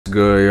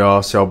Good, y'all?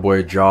 It's your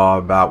boy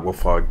Jaw back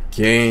with a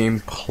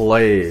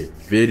gameplay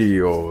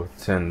video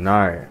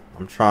tonight.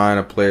 I'm trying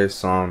to play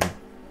some,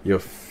 you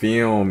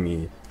feel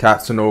me,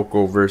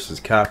 Tatsunoko versus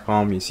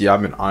Capcom. You see,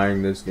 I've been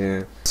eyeing this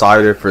game.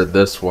 Excited for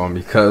this one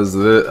because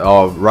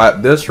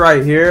this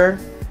right here,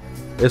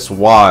 it's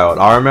wild.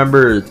 I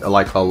remember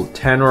like a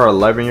 10 or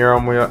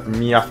 11-year-old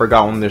me. I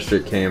forgot when this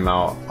shit came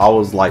out. I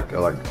was like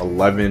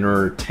 11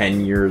 or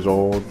 10 years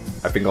old.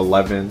 I think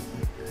 11.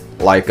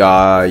 Like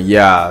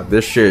yeah,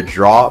 this shit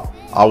dropped.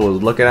 I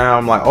was looking at it,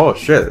 I'm like, oh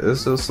shit,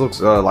 this looks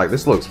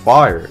this looks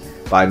fire.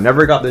 But I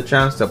never got the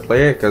chance to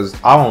play it because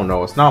I don't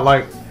know, it's not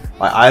like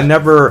I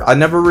never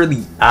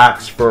really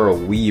asked for a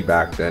Wii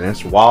back then.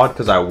 It's wild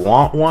because I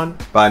want one,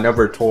 but I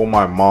never told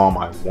my mom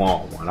I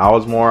want one. I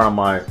was more on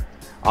my, I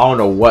don't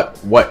know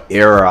what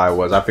era I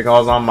was. I think I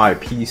was on my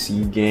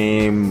PC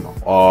game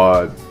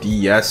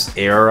DS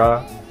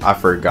era. I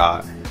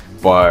forgot.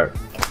 But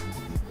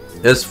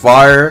it's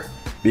fire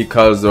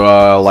because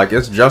like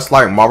it's just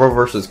like Marvel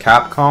vs.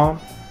 Capcom,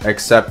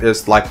 except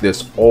it's like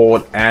this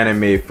old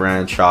anime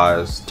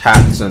franchise,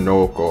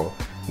 Tatsunoko.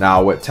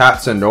 Now with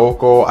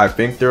Tatsunoko, I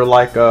think they're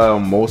like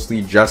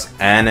mostly just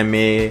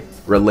anime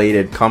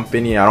related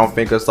company. I don't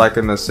think it's like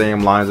in the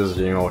same lines as,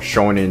 you know,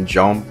 Shonen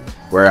Jump,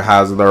 where it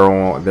has their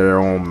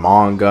own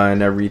manga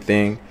and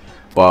everything.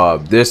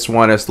 But this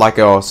one is like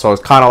so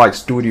it's kind of like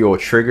Studio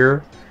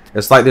Trigger.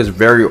 It's like this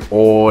very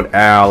old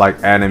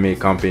like anime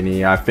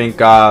company. I think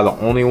the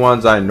only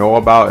ones I know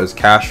about is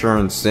Casher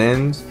and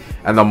Sins,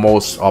 and the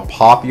most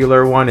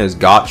popular one is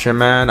Gotcha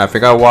Man. I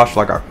think I watched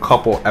like a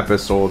couple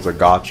episodes of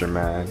Gotcha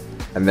Man,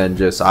 and then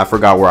just I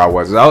forgot where I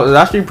was. That was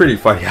actually pretty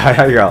funny.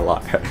 I got a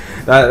lot.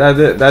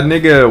 That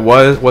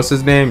nigga what's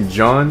his name,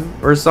 Jun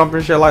or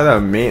something shit like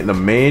that. The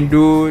main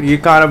dude, he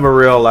kind of a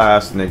real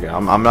ass nigga.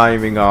 I'm not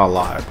even gonna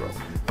lie, bro.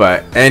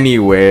 But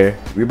anyway,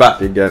 I'm about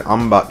to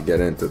get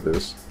into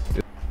this.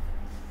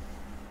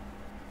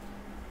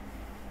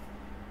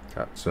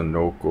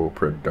 Tatsunoko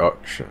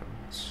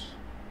Productions.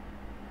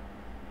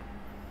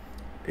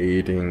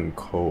 Aiding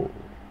code.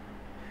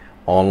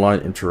 Online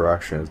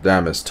interactions.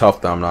 Damn, it's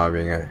tough that I'm not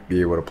even gonna be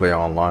able to play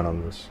online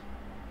on this.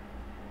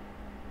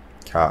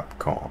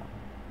 Capcom.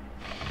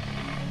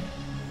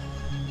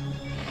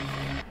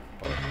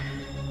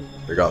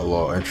 They got a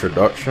little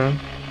introduction.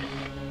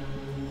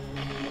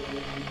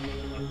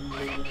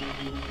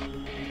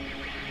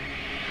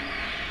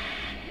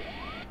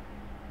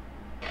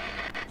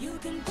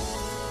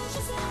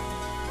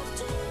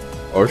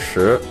 Oh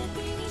shit.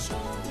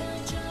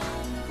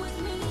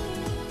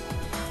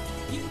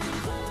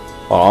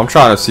 Oh, I'm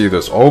trying to see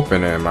this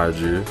opening, my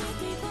G.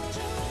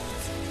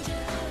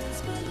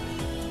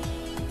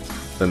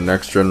 The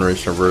next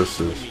generation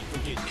versus.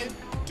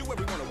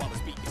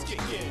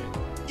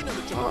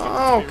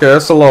 Oh, okay,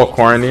 it's a little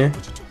corny.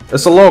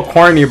 It's a little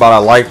corny, but I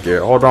like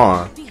it. Hold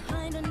on.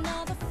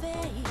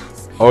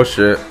 Oh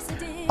shit.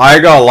 I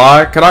ain't gonna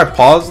lie. Can I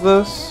pause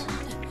this?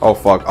 Oh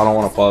fuck, I don't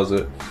want to pause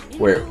it.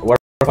 Wait, what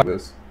the fuck is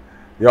this?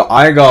 Yo,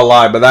 I ain't gonna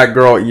lie, but that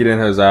girl eating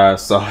his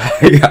ass up.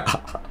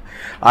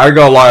 I ain't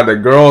gonna lie, the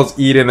girl's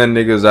eating the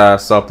nigga's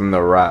ass up in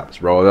the raps,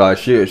 bro. Like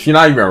she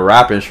not even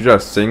rapping, she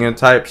just singing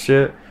type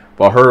shit.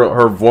 But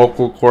her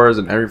vocal cords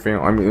and everything.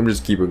 I mean, let me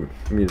just keep it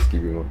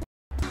going.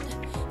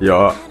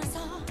 Yo,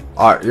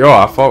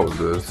 I fuck with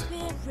this.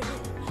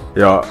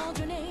 Yo.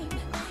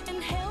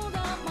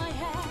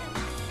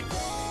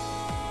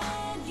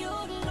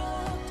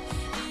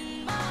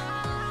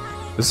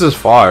 This is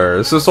fire.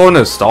 This is so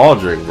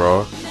nostalgic,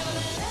 bro.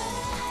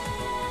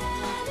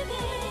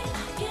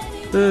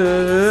 Yo,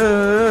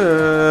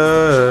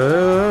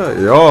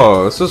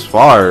 this is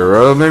fire,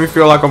 bro. It made me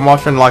feel like I'm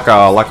watching like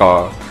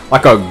a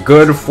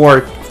good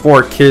for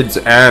kids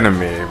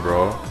anime,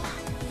 bro.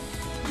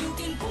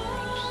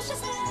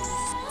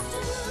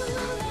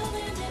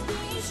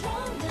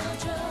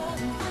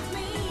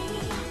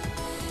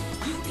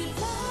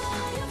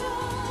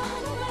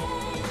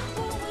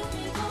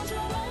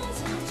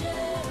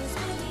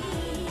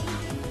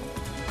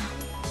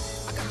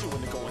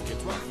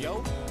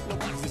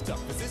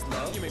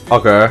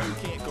 Okay,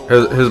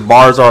 his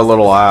bars are a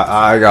little.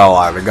 I gotta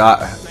lie. They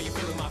got.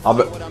 I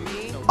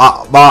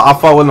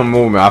fuck with the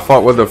movement. I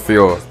fuck with the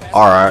feel.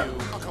 All right.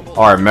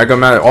 Mega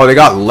Man. Oh, they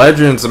got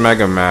Legends of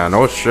Mega Man.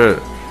 Oh shit.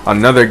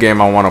 Another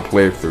game I want to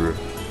play through.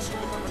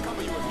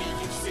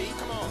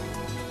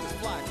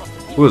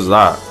 Who is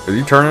that? Is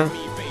he turning?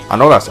 I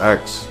know that's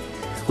X.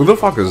 Who the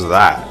fuck is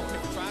that?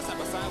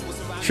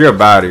 She a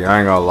baddie. I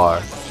ain't gonna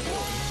lie.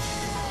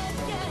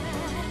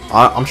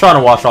 I'm trying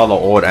to watch all the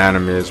old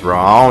animes, bro.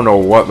 I don't know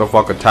what the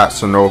fuck a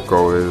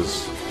Tatsunoko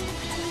is.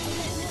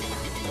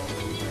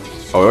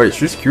 Oh wait,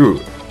 she's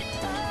cute.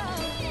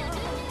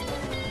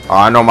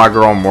 I know my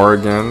girl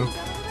Morgan.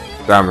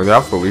 Damn, is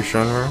that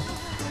Felicia in her?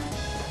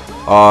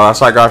 That's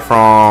that guy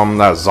from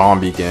that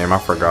zombie game. I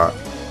forgot.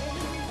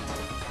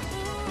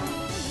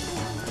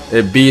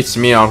 It beats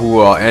me on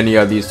who any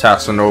of these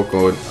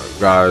Tatsunoko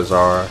guys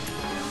are.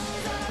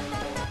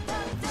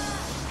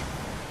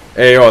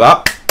 Hey, yo,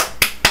 that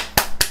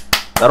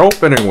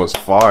opening was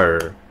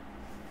fire.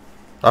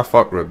 I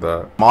fuck with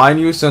that. Mind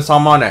you, since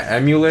I'm on an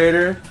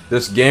emulator,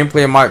 this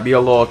gameplay might be a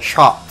little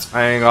chopped.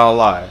 I ain't gonna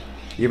lie.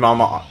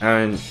 Even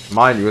and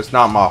mind you, it's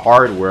not my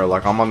hardware.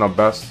 Like, I'm on the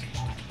best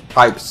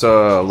types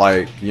of,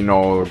 like, you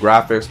know,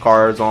 graphics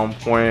cards on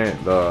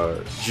point,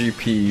 the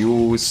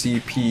GPU,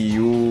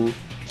 CPU,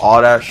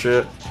 all that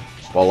shit.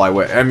 But like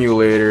with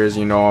emulators,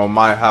 you know, I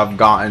might have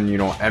gotten, you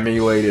know,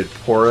 emulated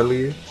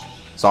poorly.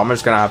 So I'm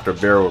just gonna have to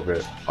bear with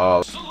it.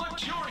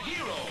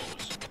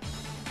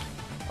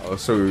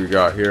 Let's see what we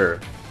got here.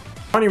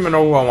 I don't even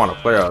know who I want to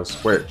play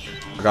as. Wait,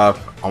 I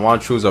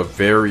want to choose a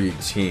varied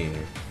team.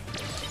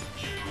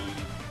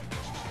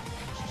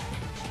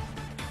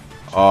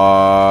 No,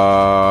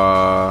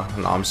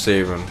 I'm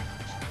saving.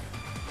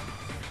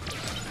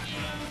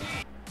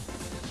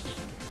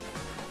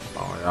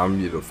 Oh yeah, I'm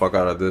gonna get the fuck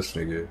out of this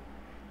nigga.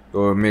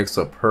 So it makes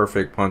a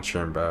perfect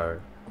punching bag.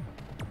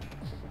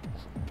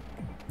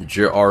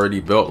 You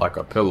already built like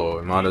a pillow.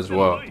 It might as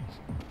well.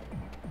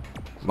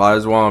 Might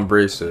as well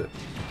embrace it.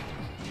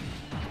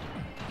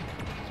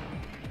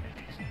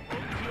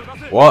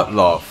 What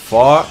the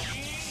fuck?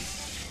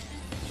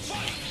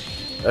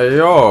 Hey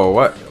yo,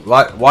 what?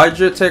 Like, why'd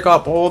you take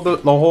up all the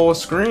whole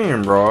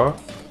screen, bro?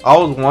 I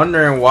was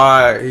wondering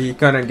why he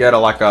couldn't get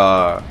like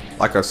a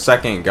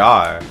second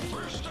guy.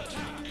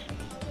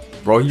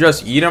 Bro, he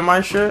just eating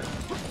my shit?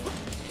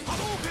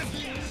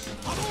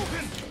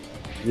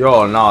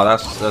 Yo, no,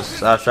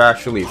 that's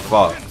actually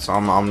fucked. So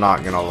I'm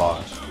not gonna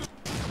lie.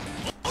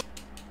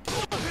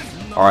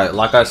 All right,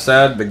 like I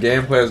said, the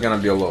gameplay is gonna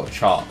be a little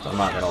chopped. I'm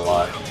not gonna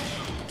lie.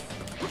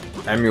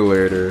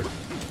 Emulator.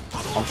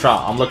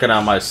 I'm looking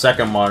at my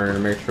second monitor to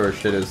make sure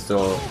shit is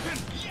still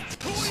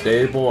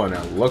stable, and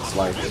it looks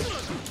like it.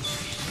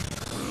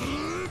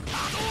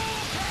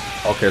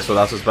 Okay, so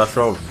that's a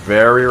special.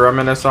 Very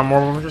reminiscent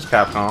more of just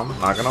Capcom.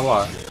 Not gonna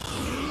lie.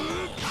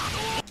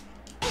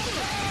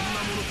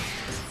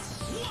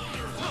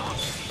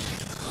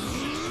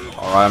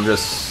 Alright, I'm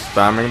just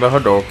spamming the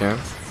Hadouken.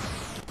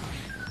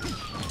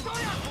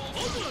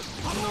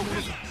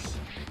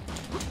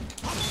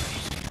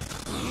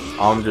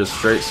 I'm just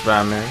straight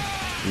spamming.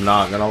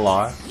 Not gonna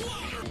lie.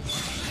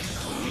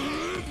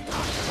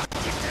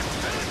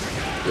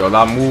 Yo,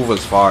 that move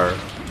was fire.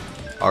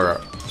 Alright.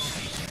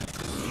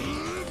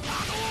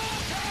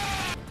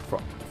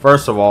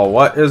 First of all,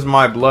 what is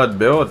my blood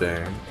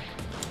building?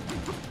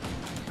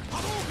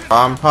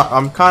 I'm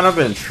kind of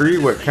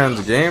intrigued with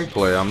Ken's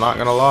gameplay. I'm not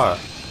gonna lie.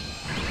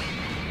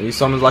 He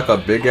summons like a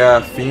big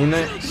ass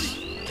phoenix.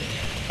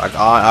 Like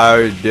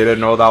I didn't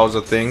know that was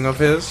a thing of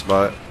his,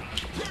 but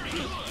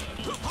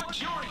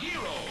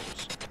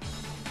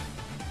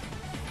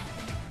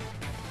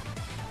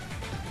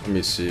let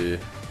me see.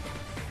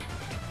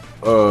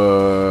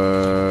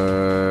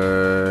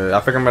 I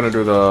think I'm gonna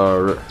do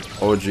the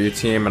OG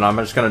team, and I'm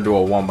just gonna do a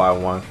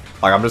 1x1.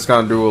 Like I'm just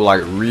gonna do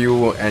like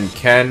Ryu and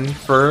Ken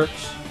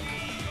first,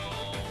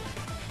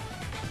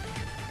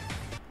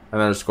 and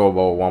then just go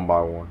about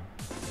 1x1.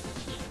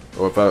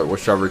 With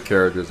whichever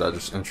characters that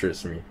just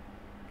interest me.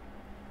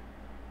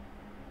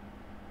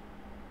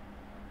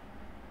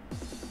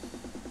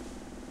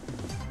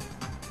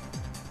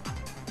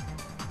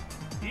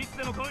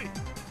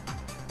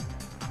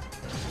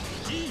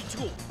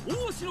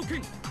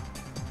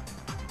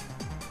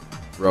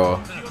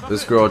 Bro,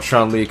 this girl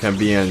Chun-Li can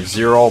be in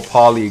 0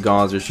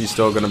 polygons and she's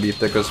still gonna be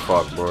thick as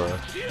fuck, bro.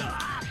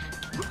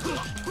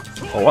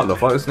 Oh, what the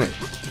fuck is this?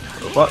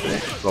 The fuck?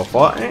 The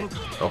fuck?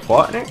 The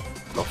fuck?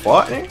 The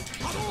fuck?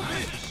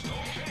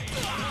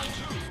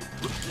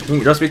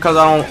 Just because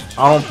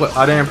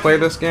I didn't play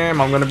this game,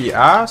 I'm gonna be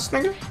ass,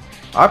 nigga.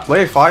 I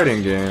play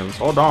fighting games.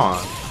 Hold on.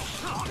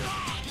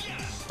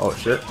 Oh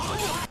shit.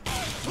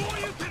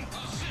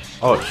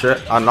 Oh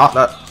shit. I'm not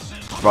that.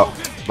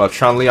 But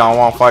Chun-Li, I don't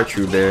want to fight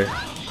you, babe.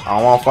 I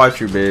don't want to fight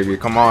you, baby.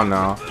 Come on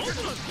now.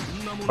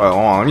 Wait, hold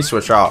on. Let me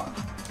switch out.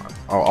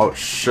 Oh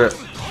shit.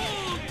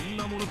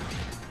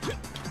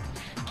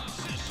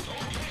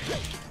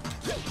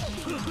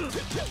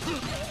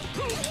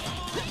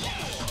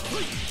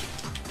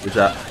 What's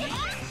that?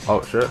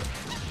 Oh shit.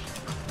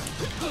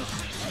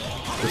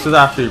 This is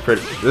actually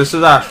pretty. This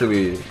is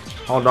actually.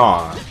 Hold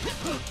on.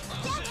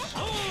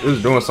 This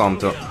is doing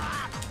something to.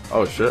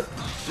 Oh shit.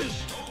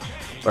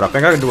 But I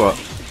think I can do a.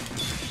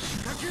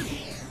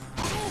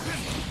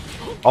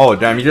 Oh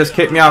damn! You just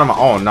kicked me out of my.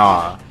 Oh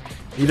nah.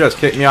 You just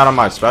kicked me out of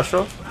my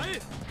special.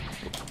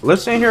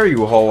 Listen here,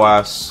 you whole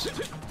ass.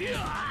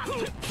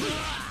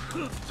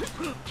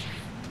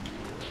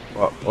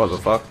 What the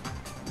fuck?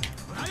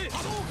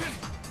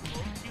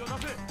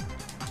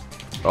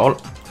 Oh.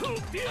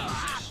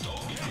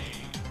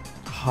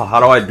 How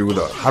do I do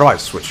that? How do I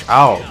switch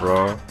out,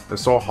 bro?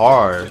 It's so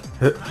hard.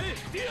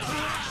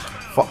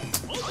 Fuck.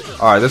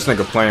 Alright, this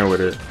nigga playing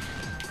with it.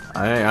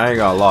 I ain't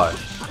gonna lie.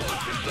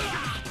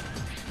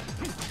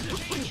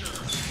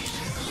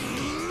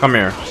 Come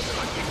here.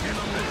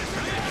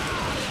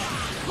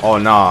 Oh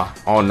nah.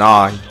 Oh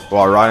nah.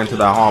 Well, right into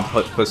that horn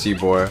pussy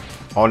boy.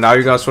 Oh, now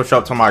you gonna switch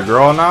up to my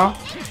girl now?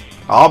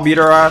 I'll beat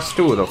her ass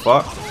too, the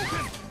fuck?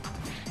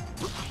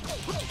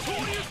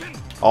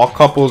 All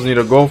couples need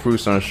to go through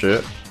some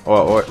shit.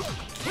 What?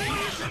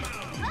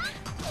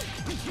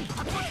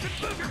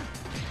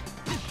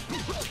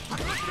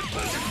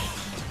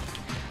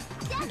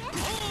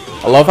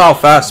 I love how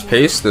fast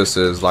paced this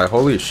is. Like,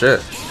 holy shit.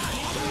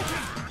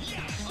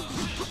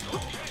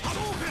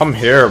 Come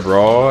here,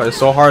 bro. It's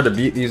so hard to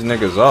beat these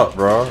niggas up,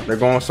 bro. They're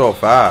going so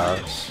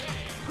fast.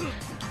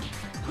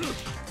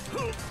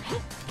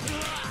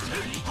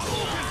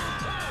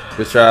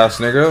 Bitch ass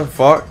nigga.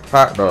 Fuck.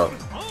 Packed up.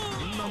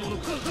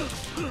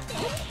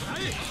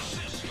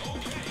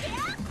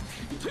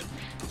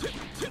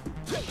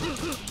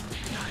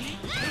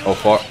 Oh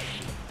fuck.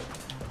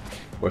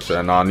 What's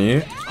that,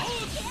 Nani?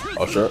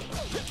 Oh shit.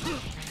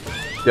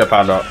 Get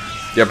packed up.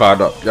 Get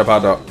packed up. Get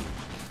packed up.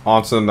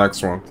 On to the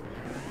next one.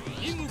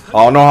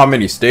 I don't know how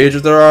many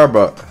stages there are,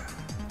 but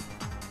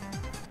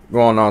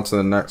going on to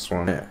the next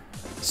one. Yeah.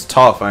 It's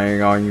tough. I ain't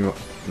gonna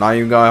not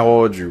even gonna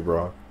hold you,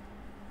 bro.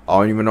 I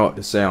don't even know what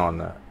to say on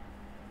that.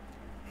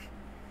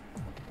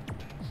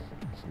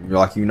 You're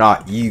like, you're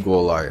not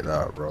eagle like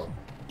that, bro.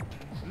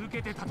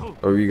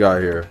 What we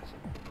got here?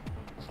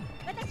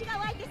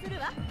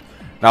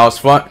 Now it's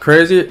fun,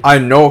 crazy. I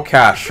know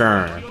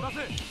Cashern.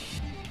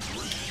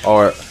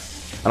 Oh,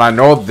 and I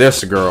know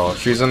this girl.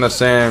 She's in the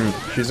same.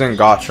 She's in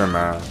Gotcha,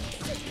 man.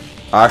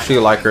 I actually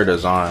like her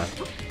design.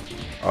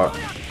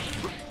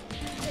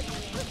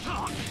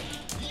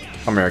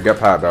 Come here, get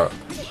packed up.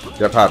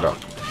 Get packed up.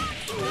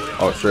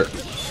 Oh shit.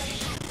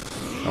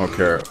 Don't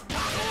care.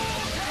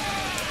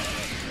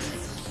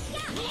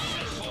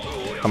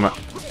 Come here.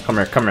 Come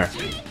here. Come here.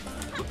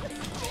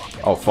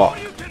 Oh fuck.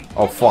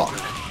 Oh fuck.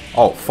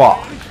 Oh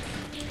fuck.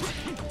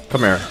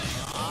 Come here.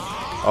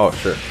 Oh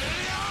shit.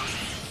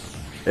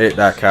 Ate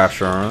that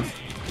cash run.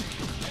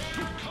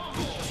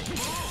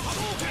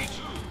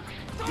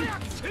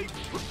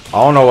 I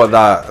don't know what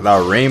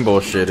that rainbow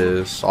shit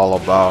is all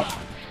about.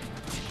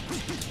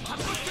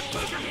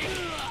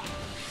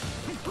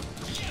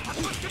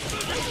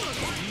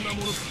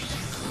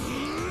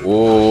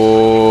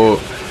 Whoa.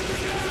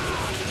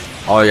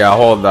 Oh yeah,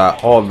 hold that,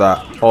 hold that,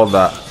 hold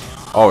that.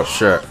 Oh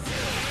shit.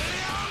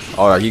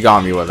 Oh yeah, he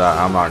got me with that,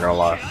 I'm not gonna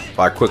lie.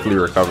 But I quickly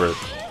recovered.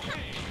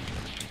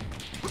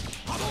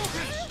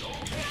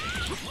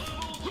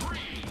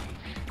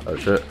 Oh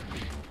shit.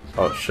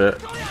 Oh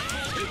shit.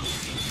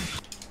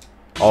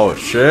 Oh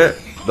shit.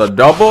 The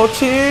double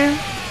team?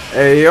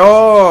 Hey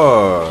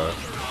yo.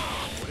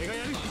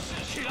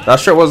 That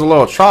shit was a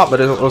little chopped,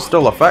 but it was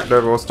still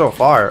effective. It was still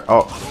fire.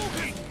 Oh.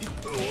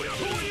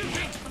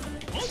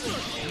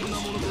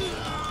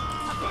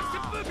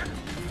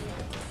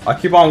 I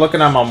keep on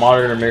looking at my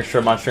monitor to make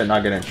sure my shit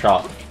not getting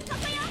chopped.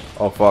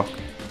 Oh fuck.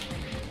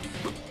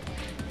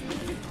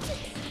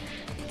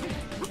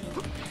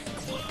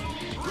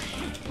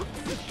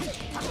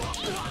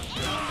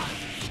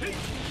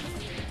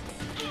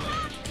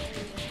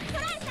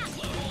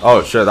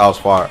 Oh shit, that was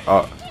fire.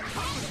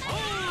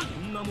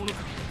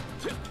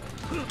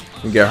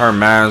 You get her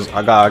mans.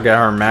 I gotta get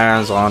her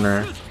mans on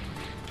her.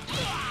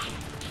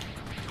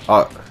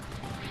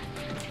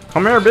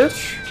 Come here,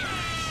 bitch.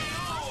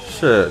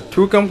 Shit,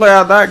 two can play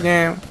out that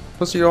game.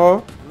 Pussy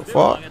hole.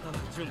 Fuck.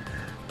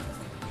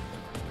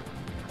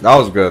 That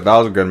was good. That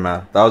was a good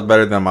match. That was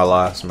better than my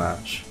last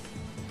match.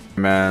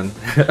 Man,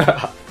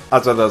 I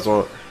said that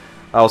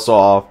was so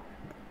off.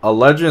 A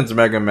Legends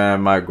Mega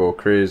Man might go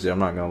crazy. I'm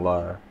not gonna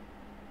lie.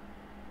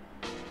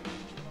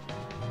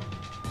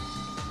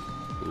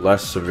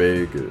 Las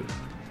Vegas.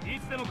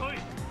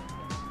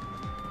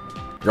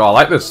 Yo, I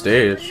like this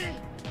stage.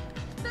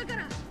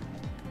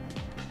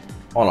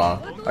 Hold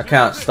on. I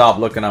can't stop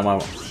looking at my...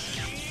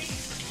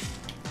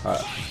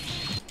 Alright.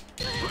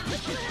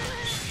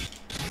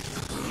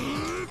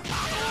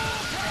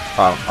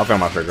 I'll feel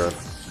my trigger.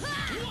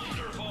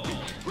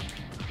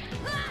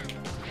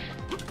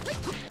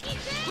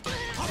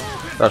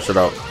 That shit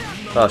out.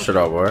 That shit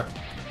out, boy.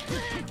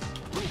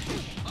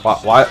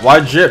 Why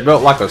Jit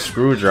built like a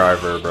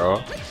screwdriver,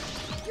 bro?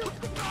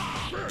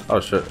 Oh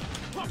shit.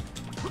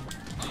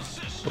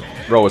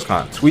 Bro was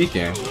kind of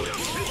tweaking.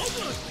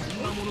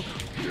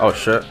 Oh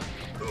shit.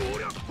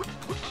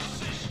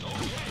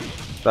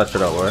 That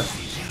shit out, boy.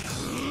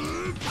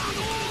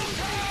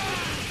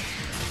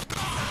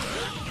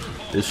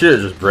 Did shit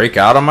just break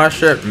out of my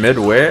shit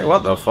midway?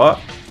 What the fuck?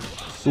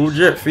 Who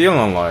Jit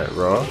feeling like,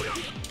 bro?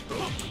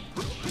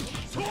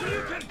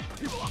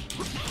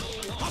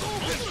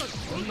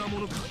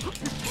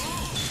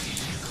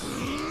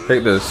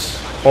 Take this.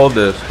 Hold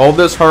this. Hold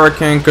this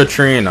Hurricane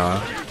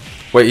Katrina.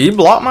 Wait, he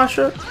blocked my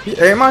shit? He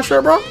ate my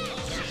shit, bro?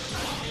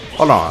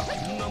 Hold on.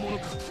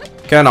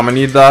 Ken, I'm gonna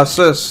need the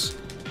assist.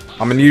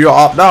 I'm gonna need you to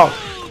opt out.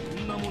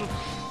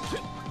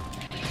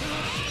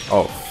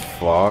 Oh,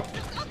 fuck.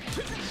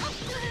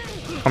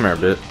 Come here,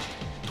 bitch.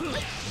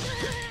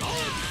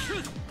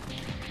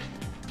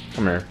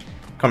 Come here.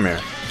 Come here.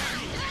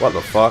 What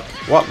the fuck?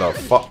 What the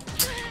fuck?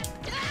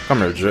 Come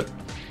here, Jit.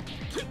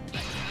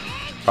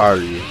 How are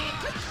you?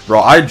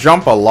 Bro, I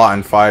jump a lot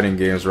in fighting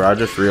games, bro. I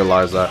just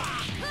realized that.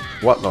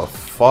 What the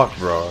fuck,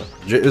 bro?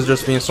 Jit is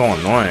just being so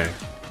annoying.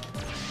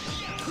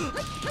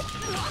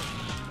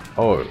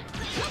 Oh.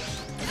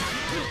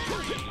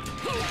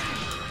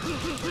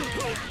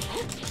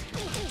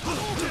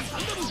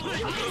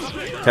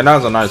 Okay, that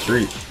was a nice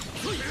reach.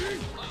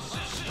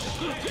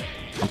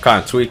 I'm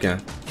kind of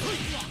tweaking.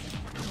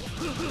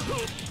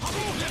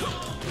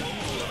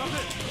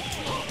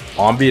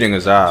 Oh, I'm beating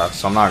his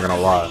ass. I'm not gonna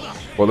lie.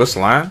 Will this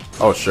land?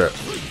 Oh shit.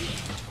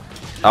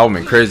 That would've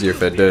been crazy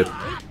if it did.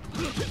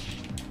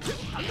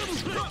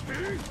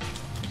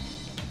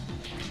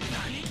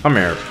 Come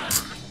here.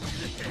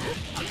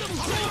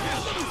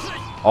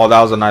 Oh,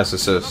 that was a nice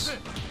assist.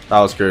 That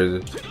was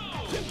crazy.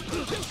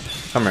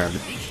 Come here.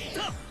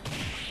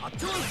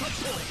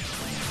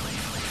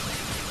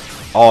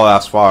 Oh,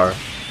 that's fire.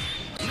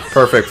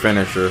 Perfect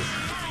finisher.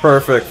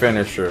 Perfect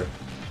finisher.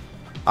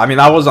 I mean,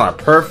 that wasn't a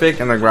perfect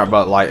in the ground,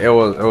 but like it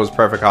was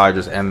perfect how I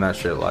just end that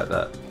shit like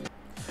that.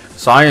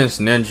 Science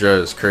Ninja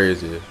is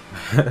crazy.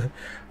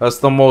 That's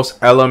the most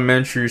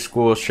elementary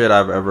school shit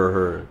I've ever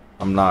heard.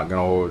 I'm not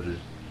gonna hold you.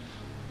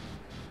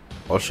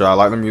 Oh shit, I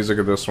like the music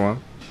of this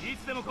one.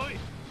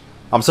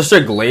 I'm such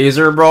a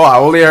glazer, bro. I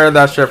only heard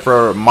that shit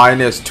for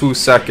 -2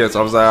 seconds.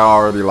 I was like, I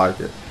already like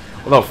it.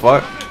 What the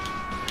fuck?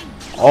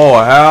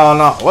 Oh hell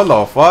no! What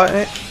the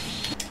fuck?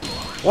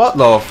 What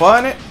the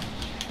fuck?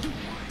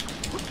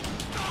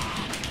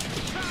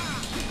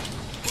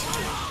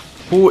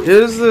 Who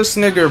is this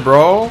nigga,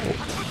 bro?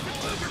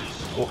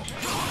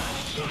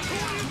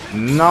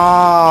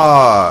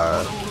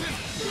 Nah.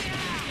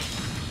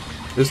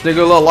 This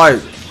nigga look like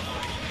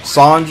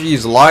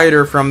Sanji's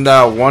lighter from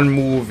that one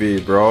movie,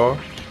 bro.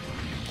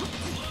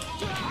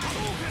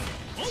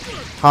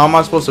 How am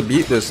I supposed to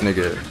beat this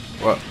nigga?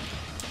 What?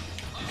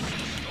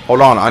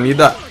 Hold on, I need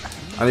that.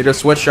 I need to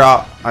switch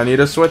out. I need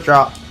to switch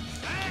out.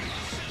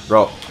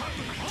 Bro.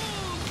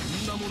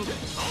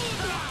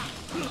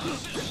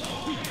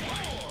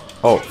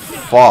 Oh,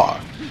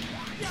 fuck.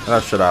 Get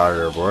that shit out of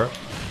here, boy.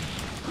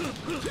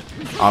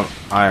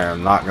 I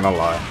am not gonna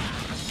lie.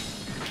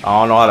 I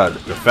don't know how to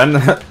defend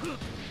that.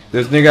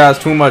 This nigga has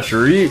too much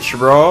reach,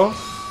 bro.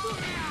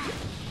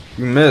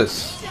 You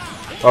miss.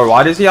 Oh,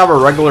 why does he have a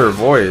regular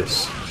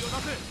voice?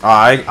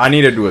 I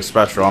need to do a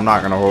special. I'm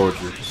not gonna hold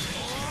you.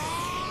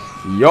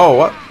 Yo,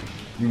 what?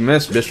 You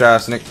missed, bitch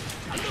ass nigga.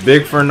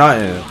 Big for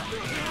nothing.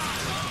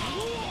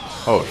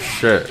 Oh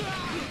shit.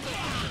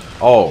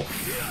 Oh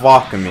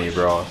fuck me,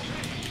 bro.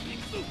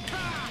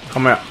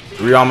 Come here,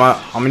 Ryama.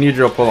 I'm gonna need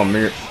you to pull a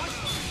mirror.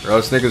 Bro,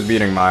 this nigga's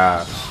beating my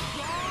ass.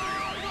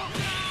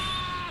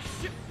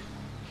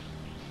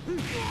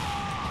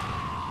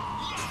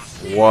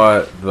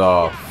 What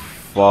the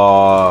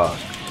fuck?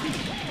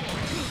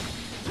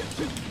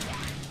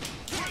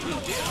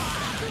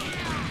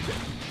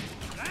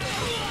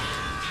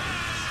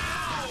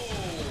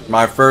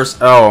 My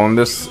first L, and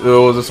it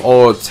was this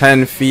old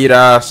 10 feet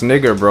ass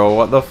nigga, bro.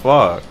 What the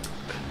fuck?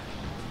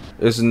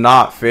 It's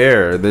not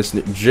fair. This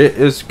jit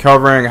is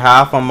covering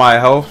half of my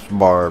health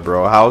bar,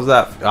 bro. How is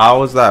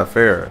that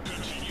fair?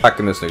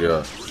 Backing this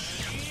nigga up.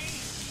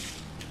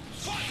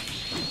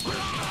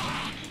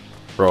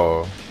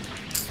 Bro.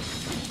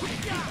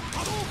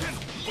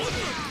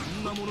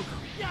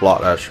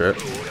 Block that shit.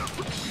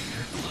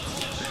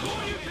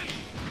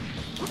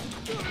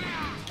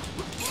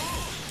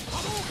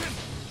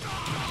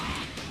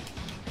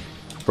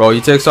 Bro,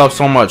 he takes off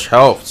so much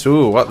health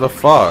too. What the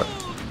fuck?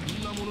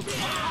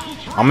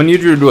 I'm gonna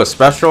need you to do a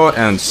special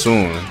and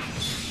soon.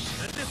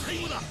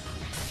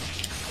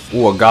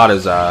 Ooh, I got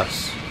his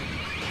ass.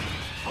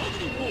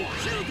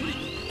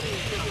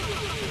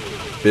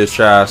 Bitch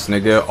ass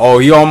nigga. Oh,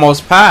 he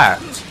almost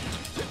packed.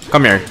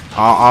 Come here.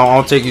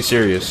 I'll take you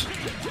serious.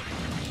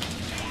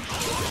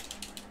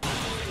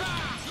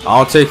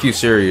 I'll take you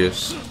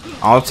serious.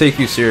 I'll take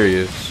you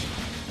serious.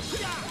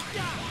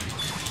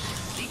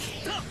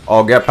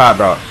 Oh, get pat,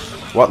 bro.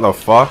 What the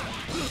fuck?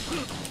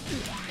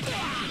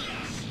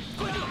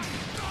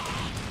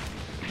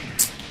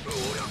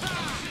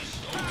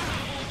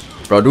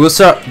 Bro, do a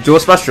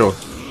special.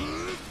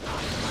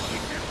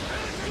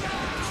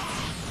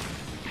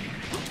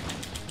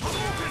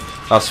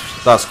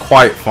 That's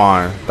quite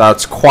fine.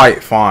 That's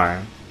quite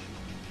fine.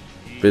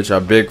 Bitch,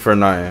 I'm big for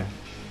nothing.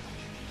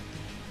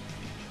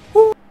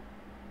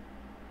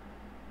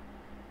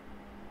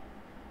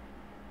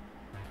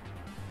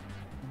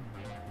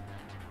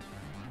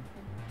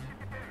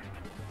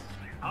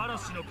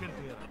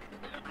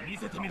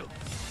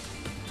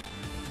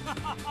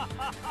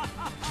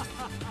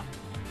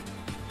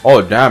 Oh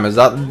damn, is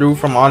that the dude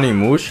from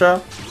Onimusha?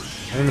 I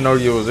didn't even know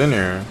he was in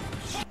here.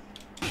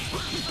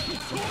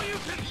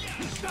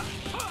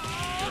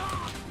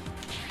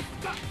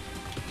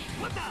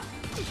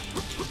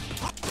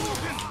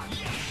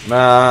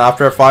 Man,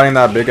 after fighting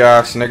that big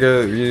ass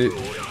nigga,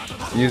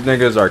 these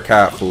niggas are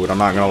cat food, I'm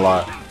not gonna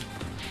lie.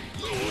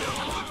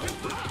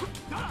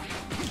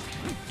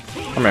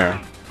 Come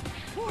here.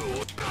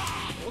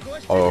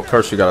 Oh, of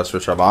course you gotta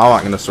switch up. I'm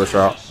not gonna switch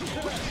out.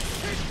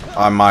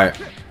 I might.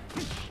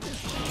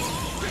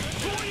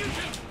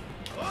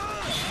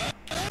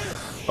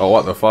 Oh,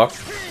 what the fuck?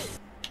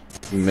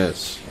 You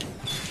miss.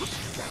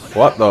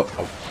 What the?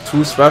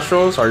 2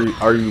 specials? Are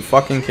you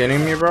fucking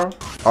kidding me, bro?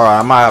 Alright,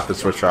 I might have to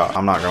switch out.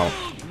 I'm not gonna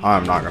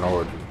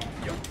hold you.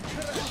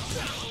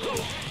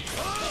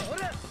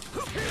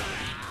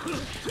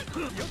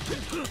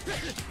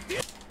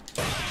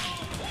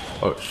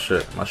 Oh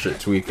shit, my shit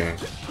tweaking.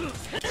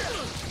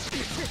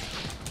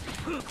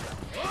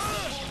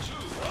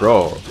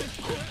 Bro.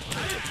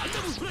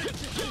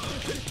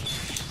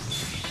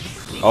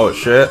 Oh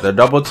shit, the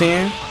double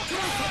team?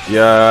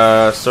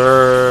 Yes,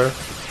 sir.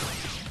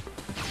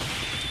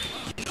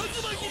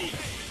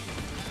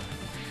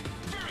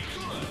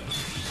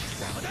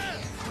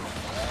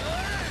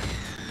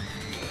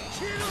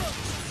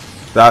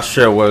 That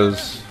shit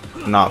was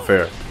not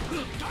fair.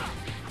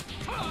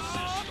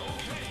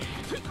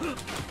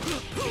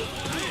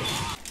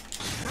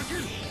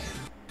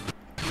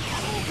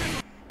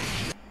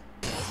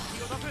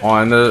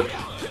 On the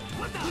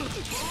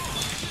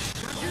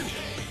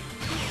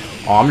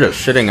I'm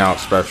just shitting out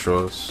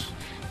specials.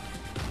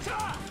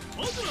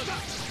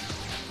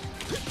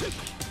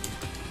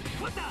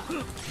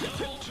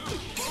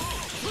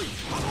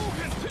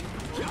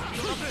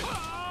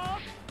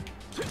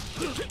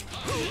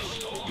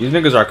 These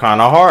niggas are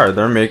kind of hard.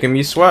 They're making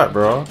me sweat,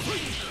 bro.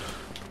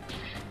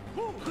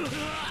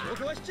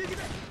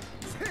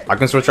 I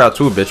can switch out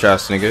too, bitch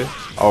ass nigga.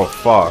 Oh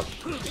fuck.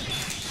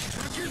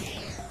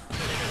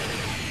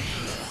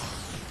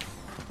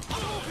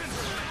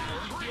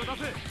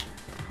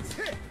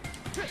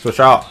 Switch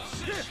out.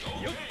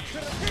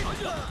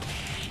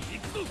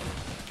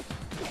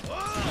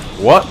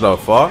 What the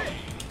fuck?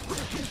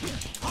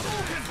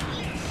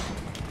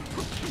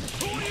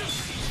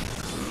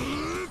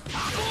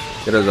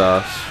 Get his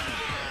ass.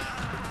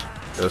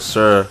 Yes,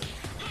 sir.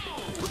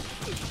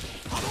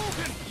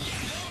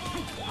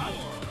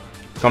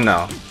 Come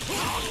now.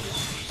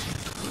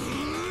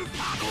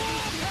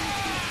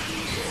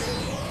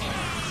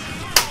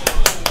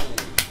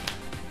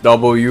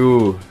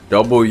 W.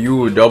 That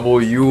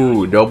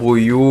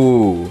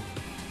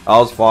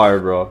was fire,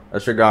 bro.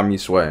 That shit got me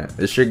sweating.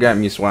 This shit got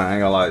me sweating. I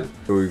ain't gonna lie.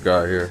 Who we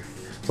got here?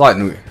 It's like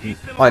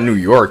New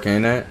York,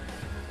 ain't it?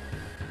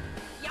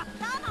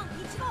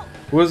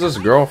 Who is this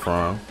girl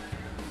from?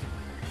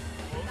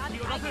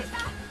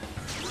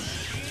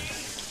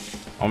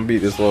 I'm gonna beat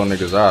this little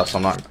nigga's ass.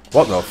 I'm not.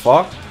 What the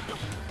fuck?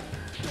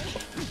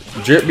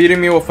 Jit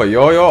beating me with a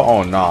yo-yo?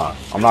 Oh nah.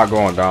 I'm not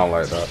going down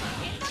like that.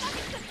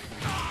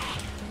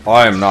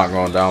 I am not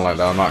going down like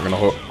that. I'm not gonna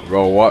hook.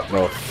 Bro, what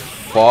the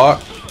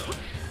fuck?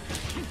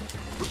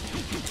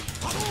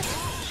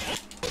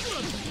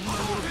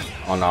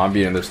 Oh no, I'm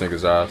beating this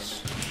nigga's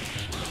ass.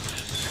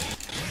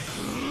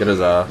 Get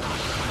his ass.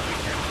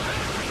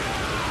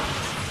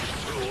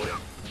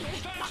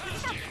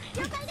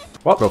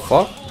 What the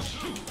fuck?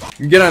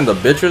 You getting the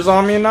bitches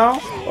on me now?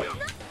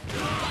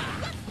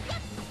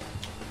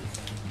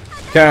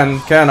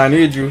 Ken, I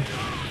need you.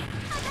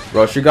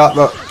 Bro, she got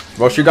the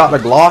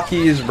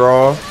Glockies,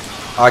 bro.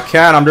 I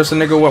can't. I'm just a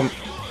nigga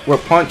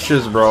with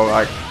punches, bro.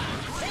 Like,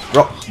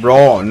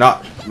 bro,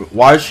 not.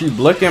 Why is she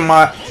blicking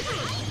my?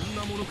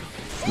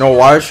 No,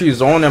 why is she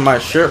zoning my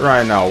shit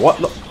right now? What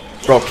the?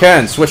 Bro,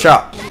 Ken, switch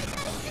out.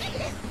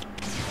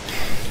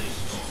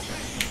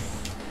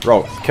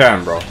 Bro,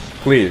 Ken, bro,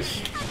 please.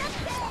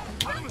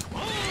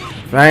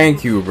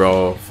 Thank you,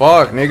 bro.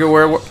 Fuck, nigga,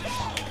 where?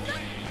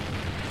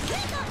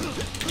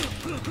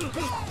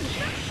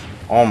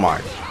 Oh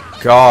my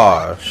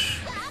gosh.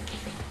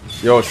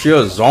 Yo, she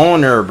a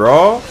zoner,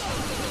 bro.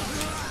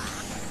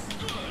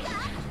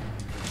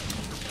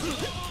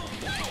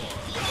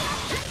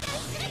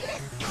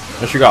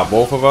 And she got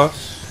both of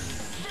us.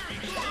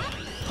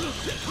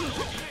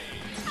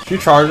 She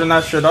charging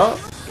that shit up?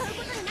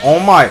 Oh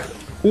my.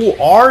 Who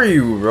are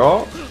you,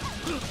 bro?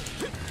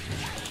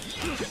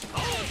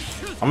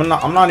 I'm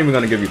not even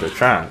gonna give you the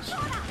chance.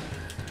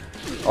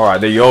 Alright,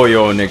 the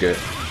yo-yo nigga.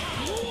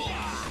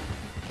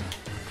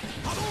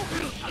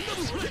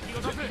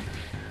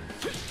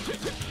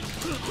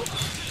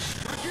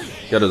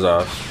 Get his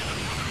ass.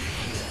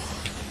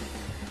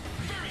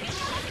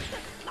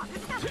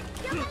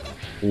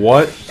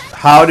 What?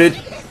 How did?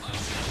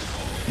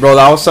 Bro,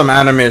 that was some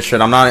anime shit.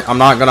 I'm not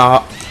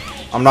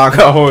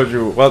gonna hold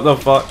you. What the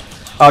fuck?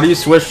 How do you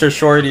switch to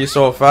shorty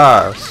so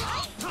fast?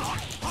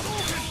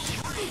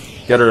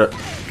 Get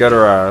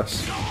her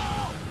ass.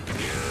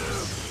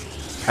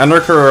 End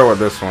her career with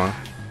this one.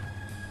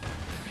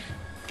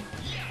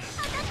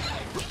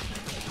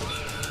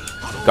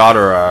 Got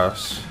her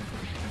ass.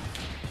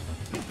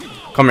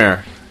 Come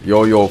here.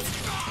 Yo.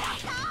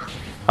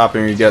 Happy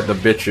when you get the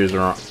bitches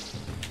around.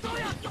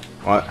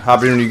 What?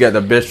 Happy when you get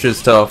the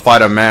bitches to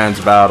fight a man's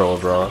battle,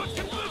 bro.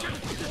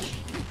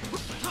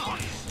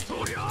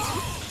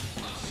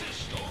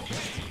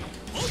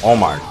 Oh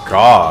my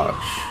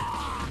gosh.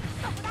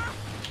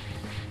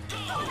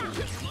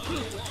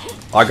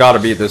 I gotta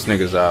beat this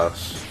nigga's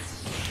ass.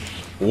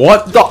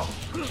 What the?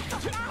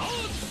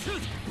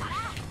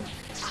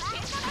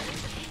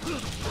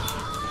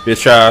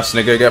 Bitch ass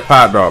nigga, get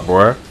packed up,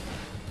 boy.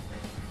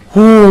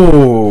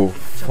 Ooh,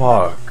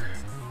 fuck.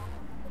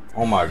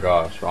 Oh my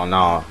gosh, bro.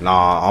 Nah,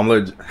 I'm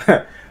legit.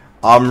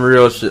 I'm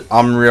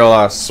real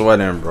ass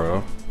sweating,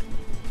 bro.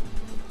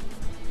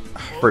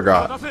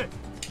 Forgot.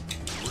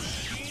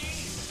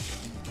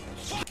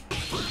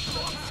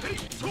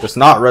 It's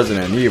not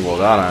Resident Evil,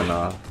 that I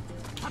know.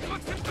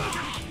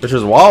 Which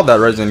is wild that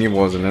Resident Evil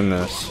wasn't in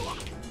this.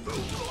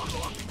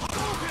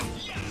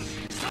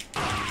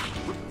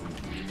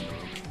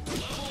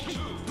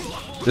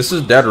 This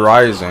is Dead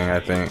Rising,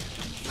 I think.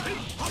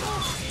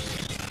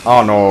 I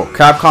don't know.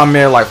 Capcom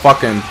made like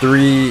fucking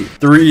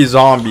three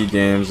zombie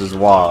games is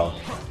wild.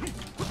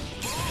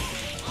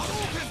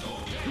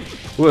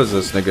 Who is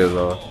this nigga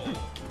though?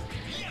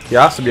 He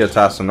has to be a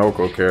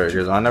Tatsunoko character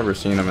because I never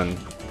seen him in.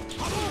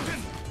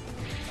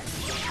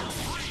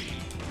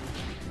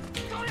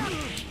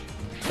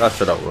 That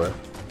shit up with.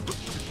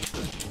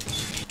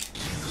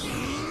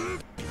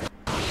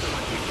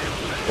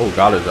 Oh,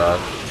 got his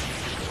ass.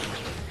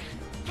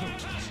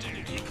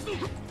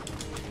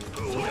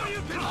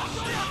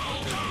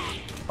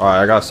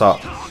 Alright, I gotta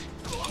stop.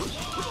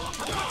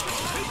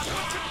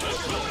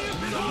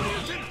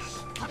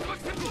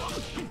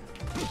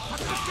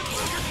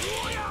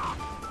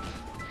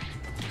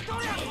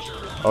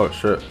 Oh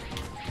shit.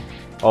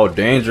 Oh,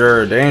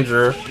 danger,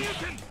 danger.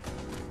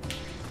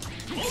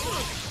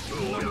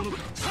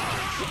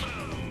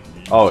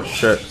 Oh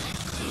shit.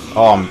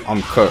 Oh,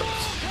 I'm cooked.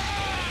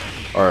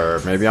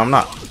 Or maybe I'm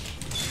not.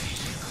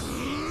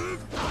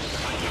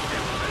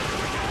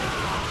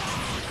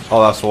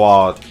 Oh, that's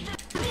wild.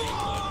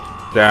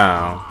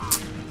 Damn.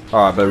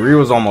 Alright, but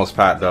Ryu's almost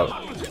packed up.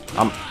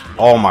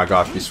 Oh my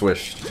gosh, he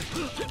switched.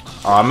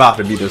 I'm about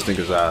to beat this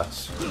nigga's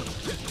ass.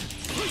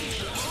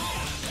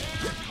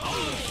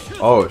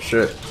 Oh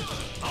shit.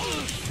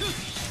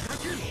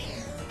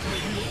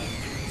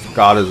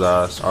 Got his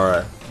ass.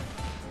 Alright.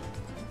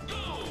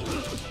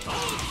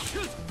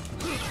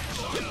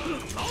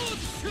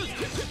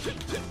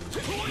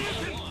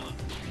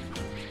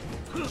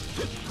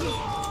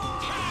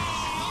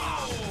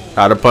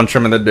 Had to punch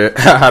him in the dick.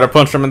 Had to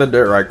punch him in the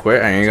dick right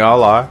quick. I ain't gonna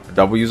lie.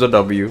 W's a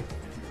W.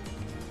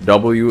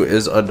 W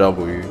is a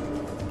W.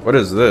 What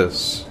is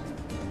this?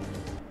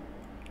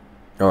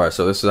 Alright,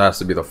 so this has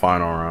to be the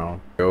final round.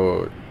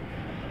 Yo.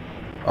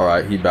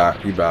 Alright, he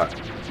back. He back.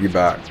 He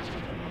back.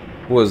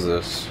 Who is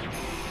this?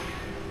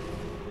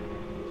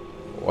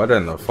 What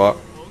in the fuck?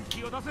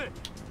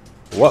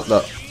 What the?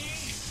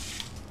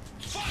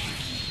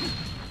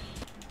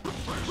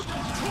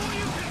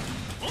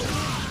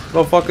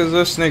 The fuck is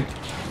this nigga?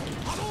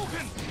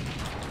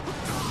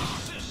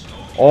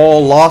 Oh,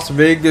 Las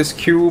Vegas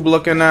cube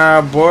looking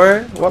at,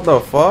 boy. What the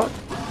fuck?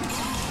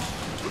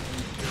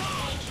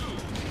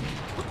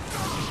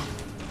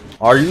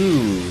 Are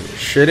you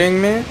shitting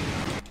me?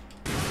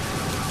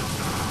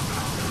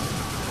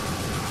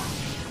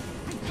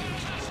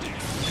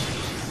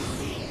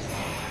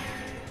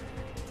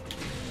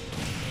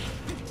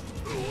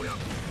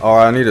 Oh,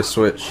 I need to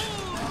switch.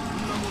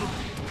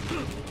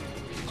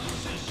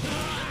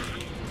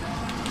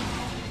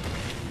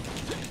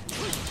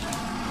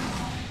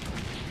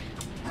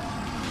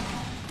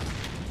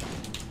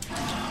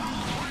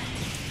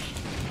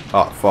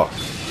 Oh, fuck.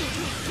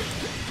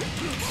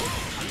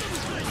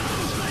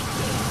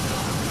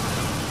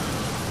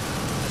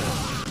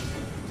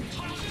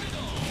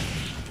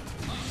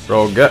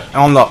 Bro, get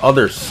on the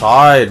other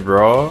side,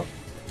 bro.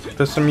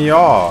 Pissing me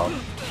off.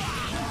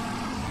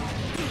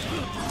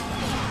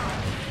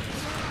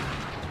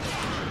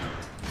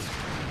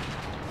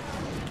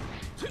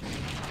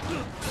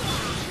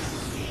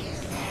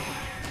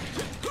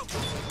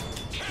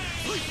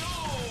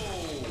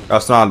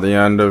 That's not the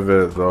end of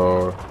it,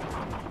 though.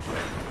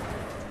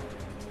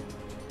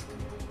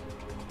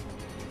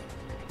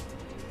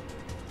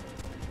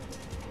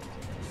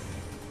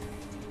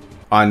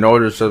 I know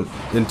there's some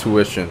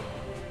intuition.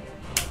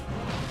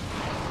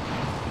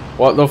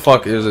 What the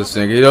fuck is this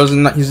thing?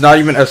 He's not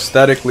even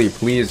aesthetically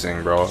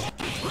pleasing, bro.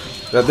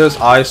 Get this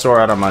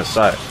eyesore out of my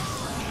sight.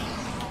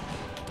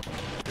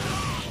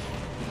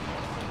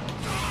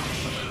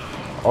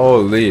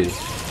 Holy.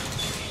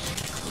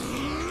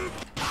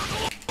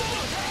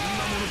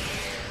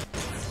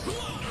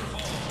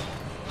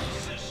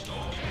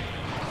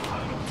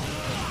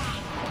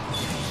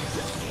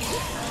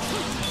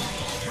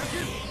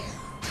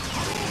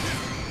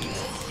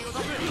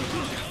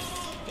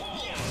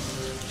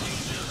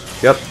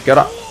 Yep, get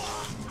up.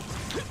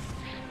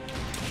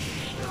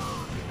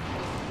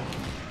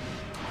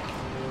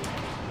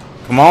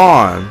 Come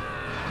on.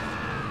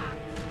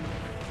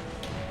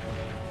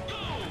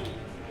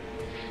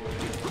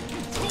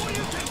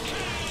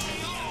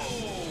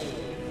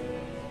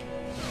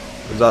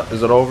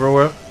 Is it over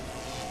with?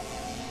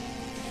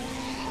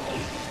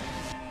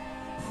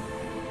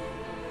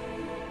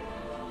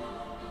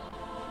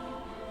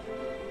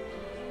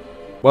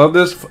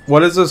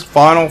 What is this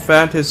Final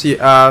Fantasy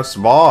ass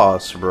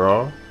boss,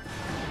 bro?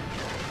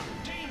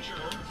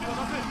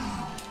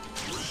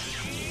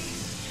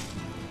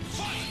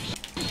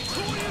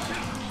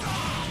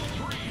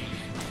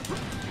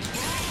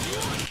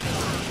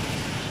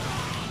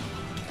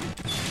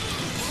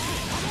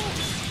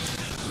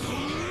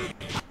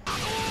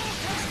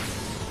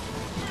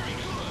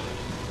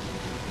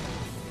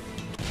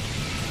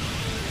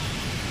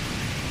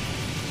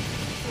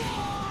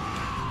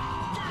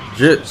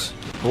 Jits.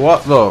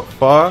 What the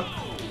fuck?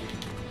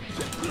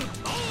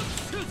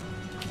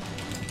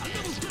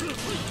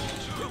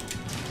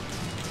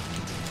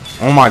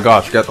 Oh my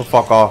gosh, get the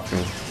fuck off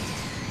me.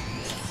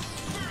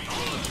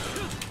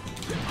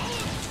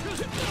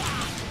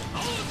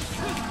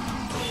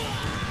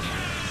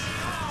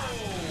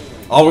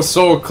 I was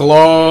so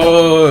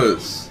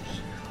close.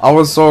 I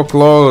was so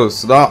close.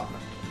 Stop.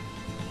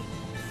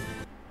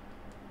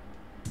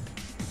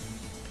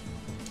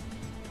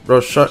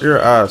 Bro, shut your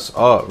ass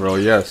up, bro.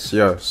 Yes,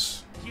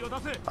 yes.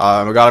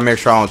 I gotta make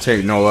sure I don't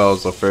take no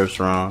L's the first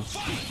round.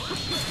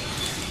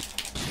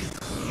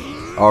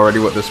 Already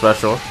with the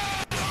special.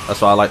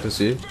 That's what I like to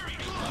see.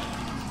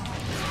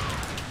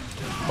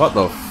 What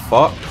the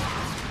fuck?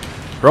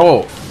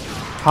 Bro,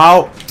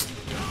 how?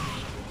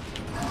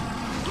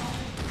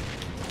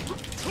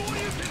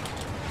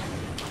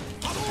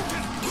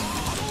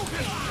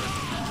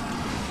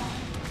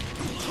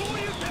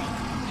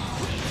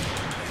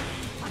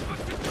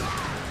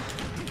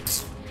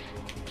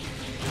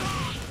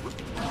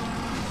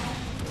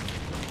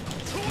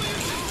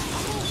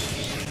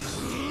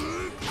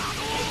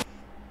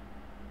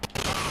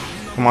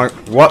 Come on,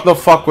 what the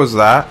fuck was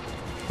that?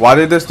 Why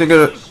did this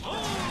nigga...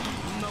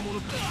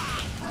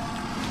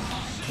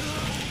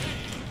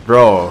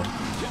 Bro.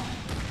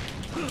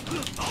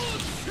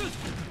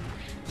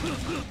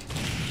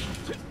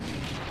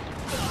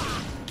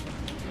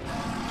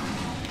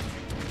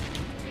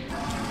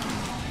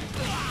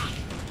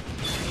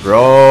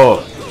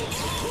 Bro.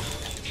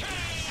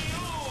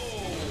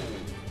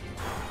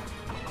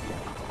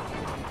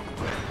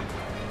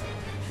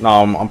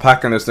 No, I'm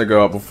packing this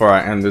nigga up before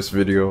I end this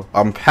video.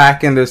 I'm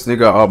packing this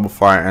nigga up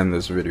before I end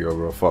this video,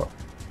 bro. Fuck.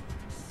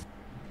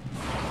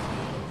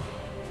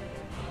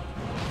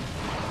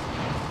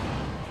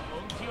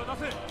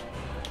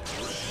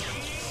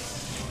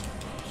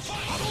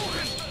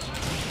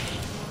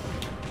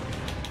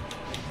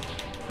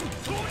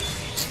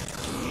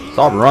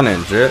 Stop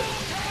running, Jit.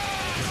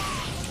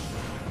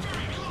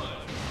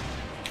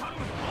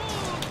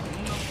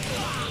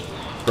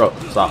 Bro,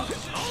 stop.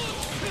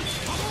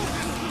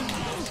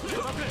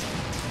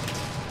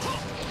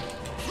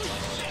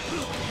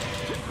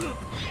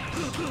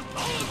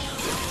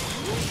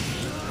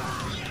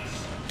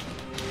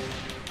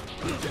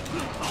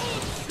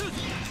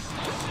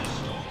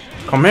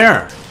 Come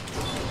here.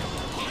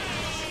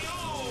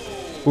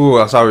 Ooh,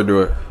 that's how we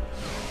do it.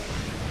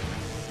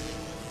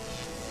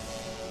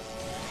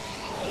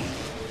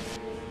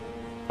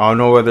 I don't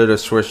know whether to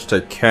switch to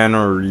Ken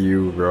or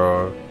Ryu,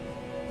 bro.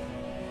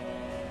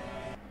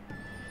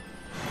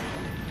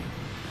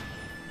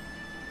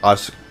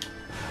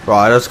 Bro,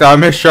 I just gotta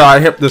make sure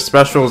I hit the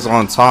specials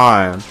on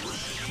time.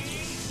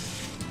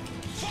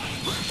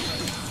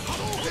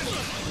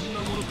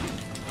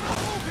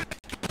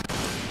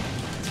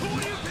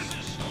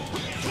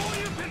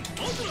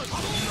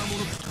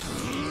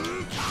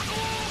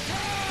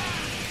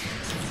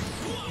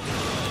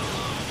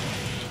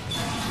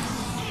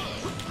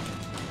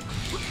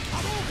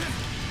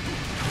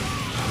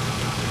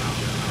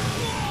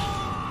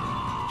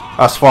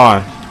 That's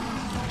fine.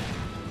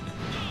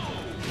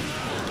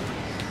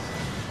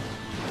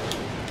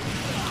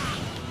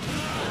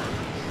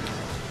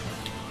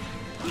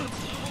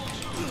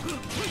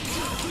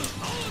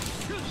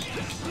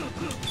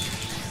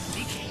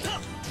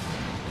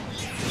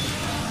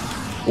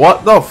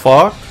 What the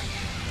fuck?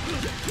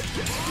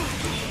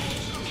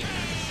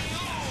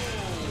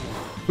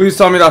 Please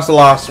tell me that's the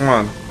last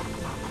one.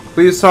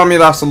 Please tell me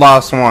that's the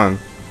last one.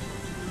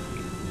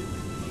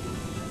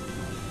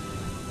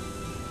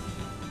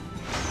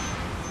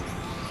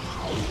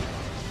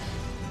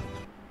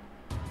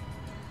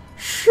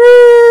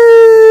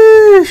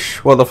 Sheesh.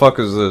 What the fuck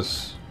is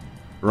this?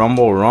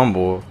 Rumble,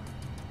 rumble.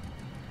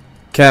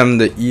 Ken,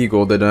 the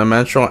eagle. The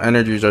dimensional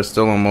energies are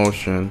still in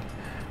motion.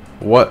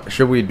 What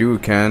should we do,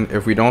 Ken?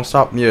 If we don't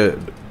stop the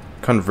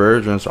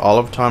convergence, all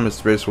of time and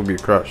space will be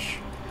crushed.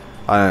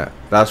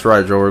 That's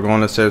right, Joe. We're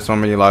going to save so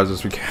many lives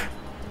as we can.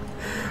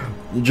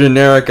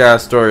 Generic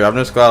ass story. I'm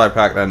just glad I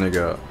packed that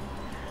nigga up.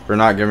 For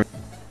not giving.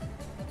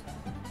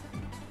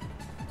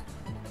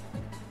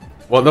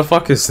 What the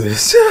fuck is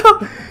this?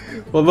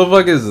 What the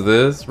fuck is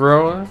this,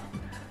 bro?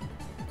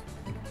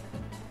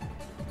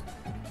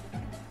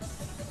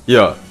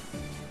 Yeah.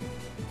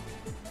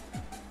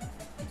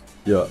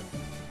 Yeah.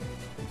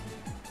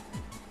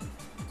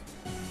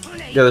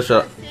 Get a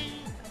shot.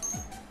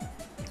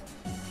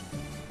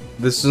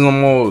 This is the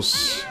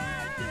most...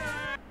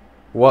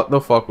 What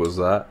the fuck was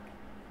that?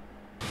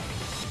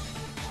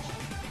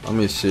 Let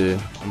me see.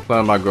 I'm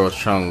playing my girl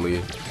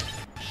Chun-Li.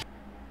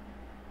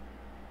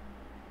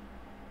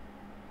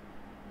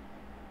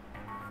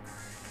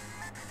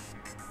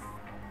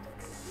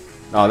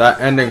 No,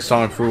 that ending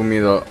song threw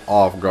me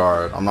off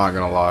guard. I'm not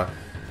gonna lie.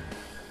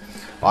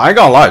 Well, I ain't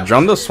gonna lie.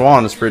 Jump the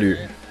Swan is pretty...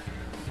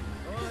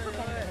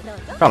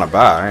 Kinda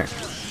bad, ain't it?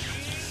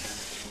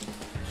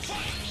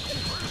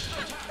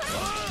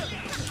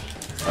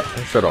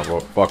 Shut up,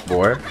 fuck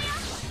boy.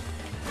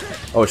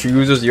 Oh, she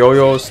uses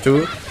yo-yos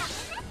too?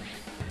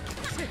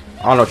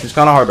 I don't know, she's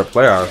kinda hard to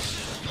play as.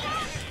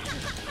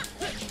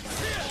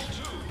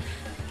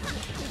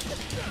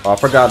 Oh, I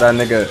forgot that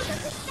nigga.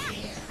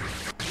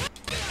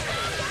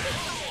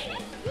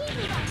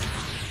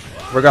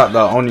 Forgot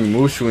the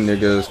Onimushu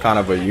nigga is kind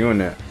of a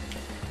unit.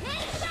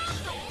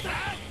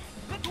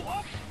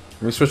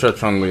 Let me switch up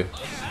Chun-Li.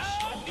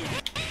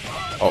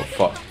 Oh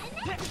fuck.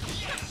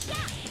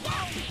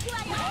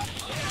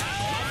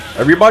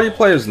 Everybody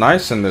plays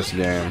nice in this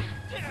game.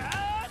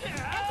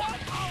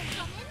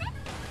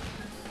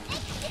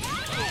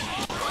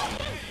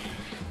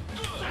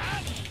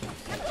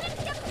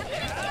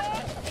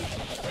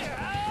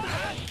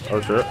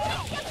 Oh shit.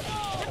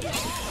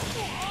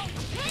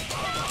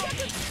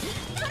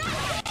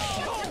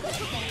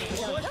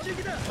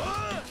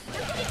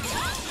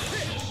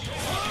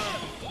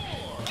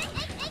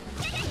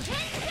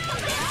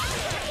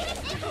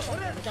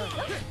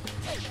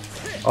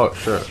 Oh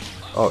shit.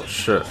 Oh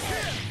shit.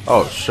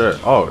 Oh shit.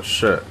 Oh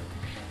shit.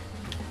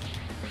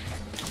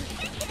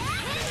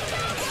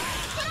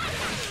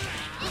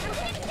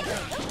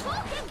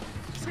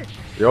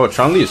 Yo,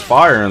 Chun-Li's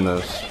fire in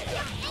this.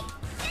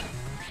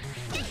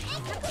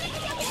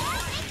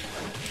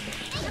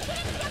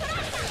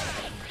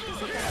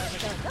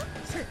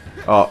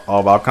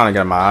 Oh, but I'm kind of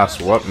getting my ass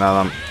whooped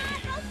now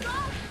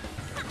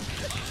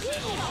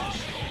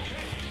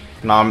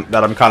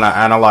that I'm kind of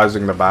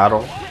analyzing the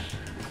battle.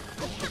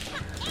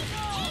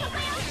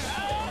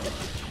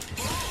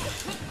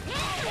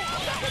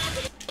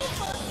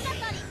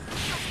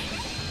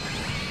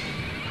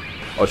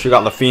 Oh, she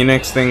got the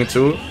Phoenix thing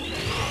too.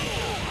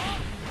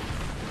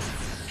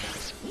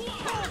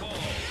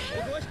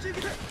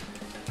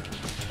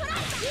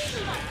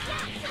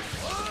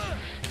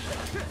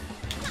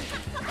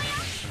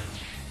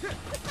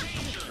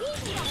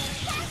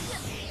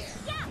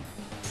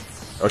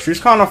 Oh,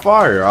 she's kind of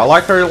fire. I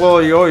like her little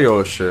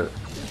yo-yo shit.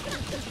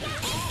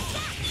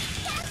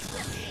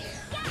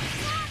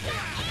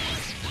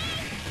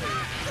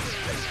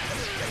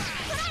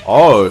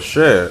 Oh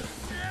shit.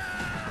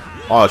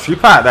 Oh, she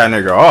packed that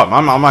nigga up.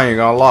 I'm not even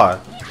gonna lie.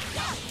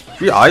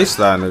 She iced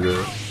that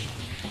nigga.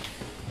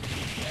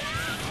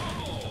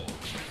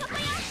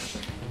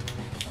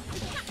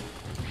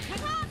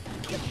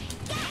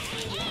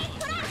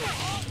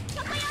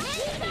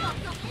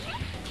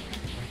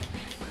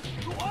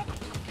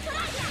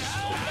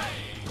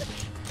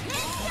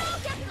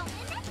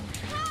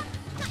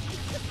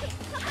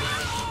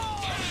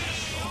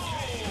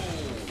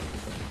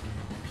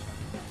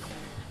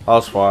 That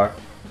was fire.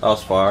 That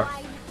was fire.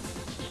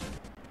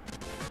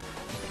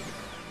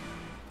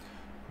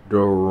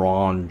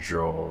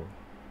 Doranjo.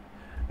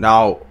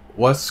 Now,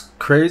 what's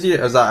crazy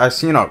is that I've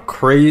seen a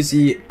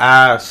crazy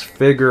ass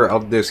figure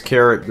of this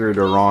character,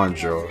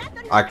 Doranjo.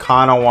 I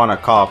kind of want to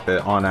cop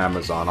it on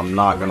Amazon. I'm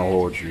not gonna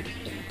hold you.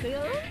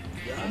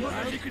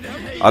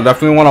 I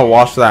definitely want to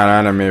watch that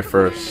anime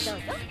first.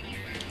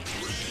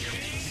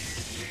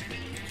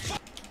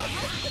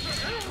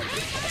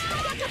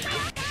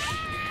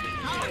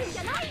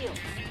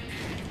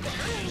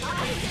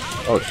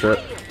 Oh shit.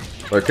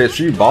 Wait, can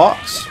she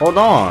box? Hold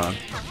on.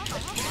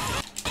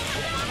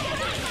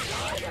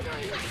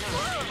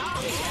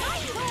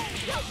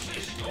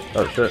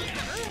 Oh shit.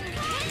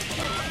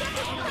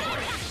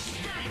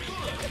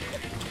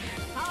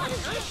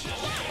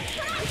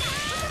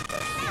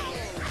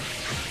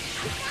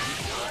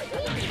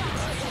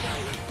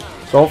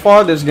 So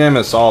far this game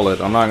is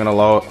solid. I'm not gonna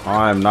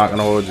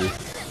hold you.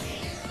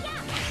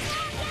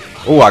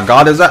 Oh, I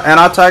got his ass and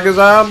I tag his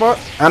ass, but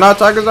and I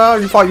tag his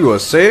ass. You thought you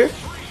was safe?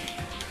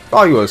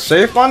 Thought you was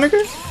safe, my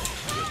nigga?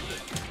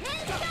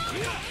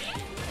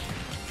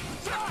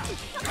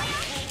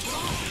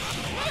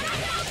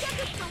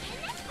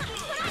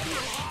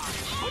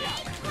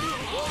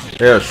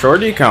 Yeah,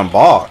 Shorty can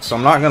box.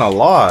 I'm not gonna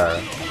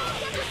lie.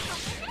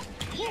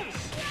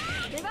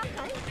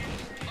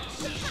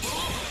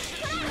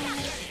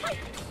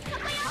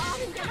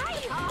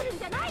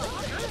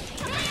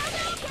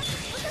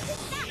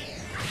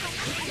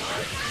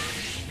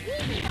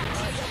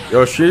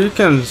 Yo, she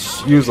can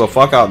use the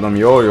fuck out them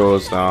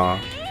yo-yos now.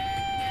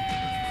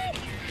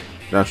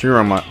 Yeah, she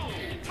run my...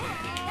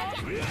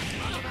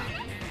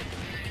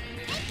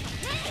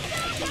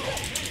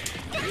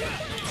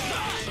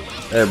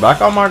 Hey,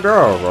 back out my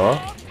girl, bro.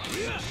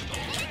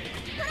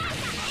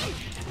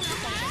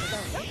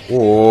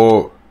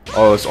 Whoa.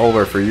 Oh, it's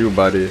over for you,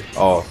 buddy.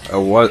 Oh,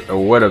 it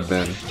would have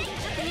been.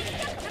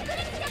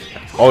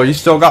 Oh, you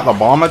still got the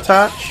bomb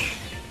attached?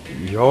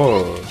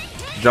 Yo,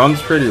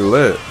 Jun's pretty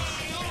lit.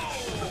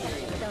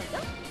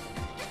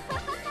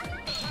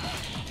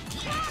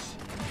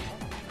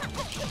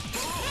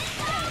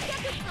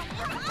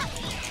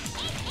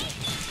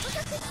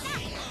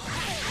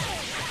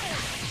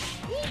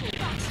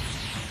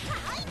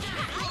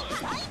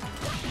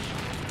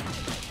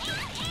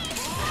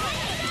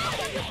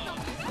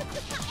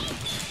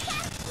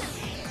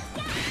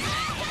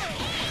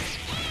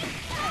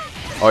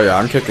 Oh yeah,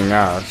 I'm kicking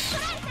ass.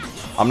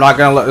 I'm not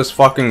gonna let this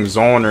fucking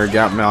zoner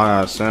get me on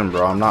ass in,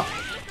 bro. I'm not.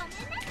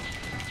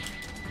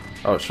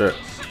 Oh shit.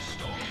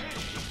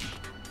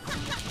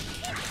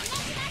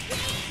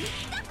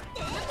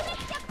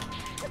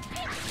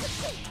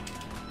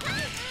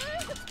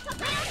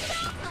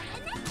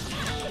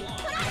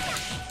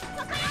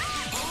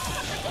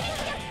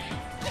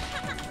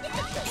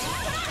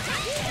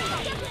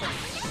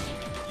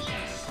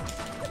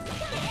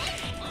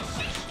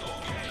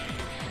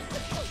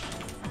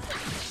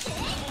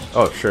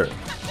 Oh shit.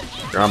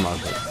 Grandma.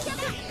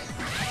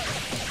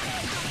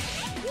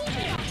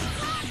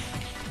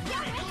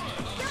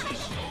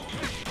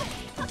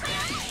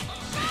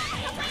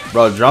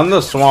 Bro, John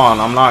the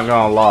Swan, I'm not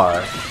gonna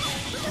lie.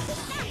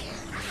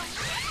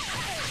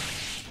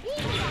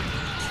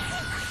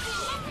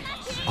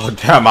 Oh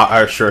damn,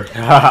 I sure.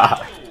 Nah,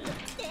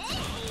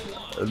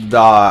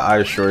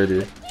 I sure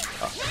do.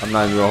 I'm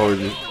not even gonna hold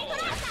you.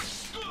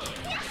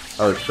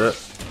 Oh shit.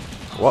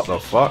 What the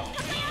fuck?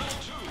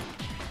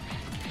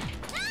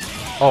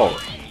 Oh.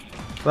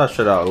 That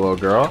shit out, little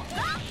girl.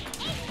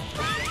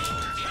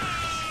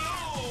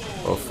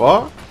 The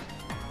fuck?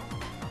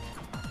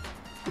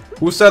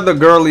 Who said the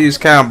girlies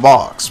can't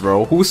box,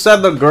 bro? Who said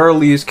the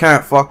girlies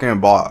can't fucking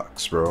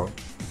box, bro?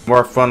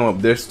 More fun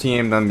with this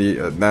team than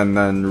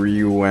than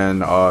Ryu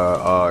and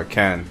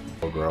Ken.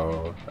 Oh,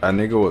 bro, that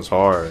nigga was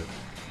hard.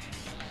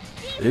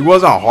 He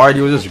wasn't hard,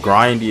 he was just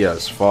grindy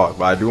as fuck.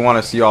 But I do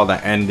want to see all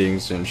the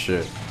endings and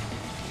shit.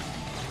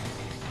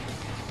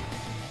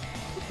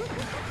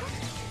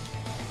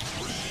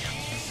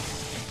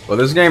 But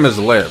this game is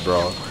lit,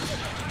 bro.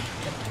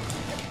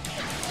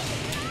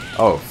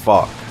 Oh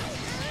fuck.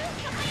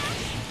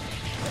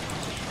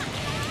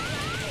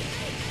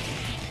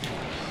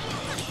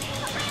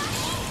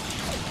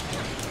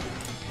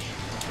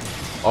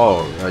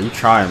 Oh, yeah, you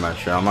trying my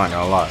shit, I'm not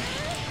gonna lie.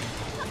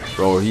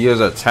 Bro, he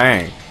is a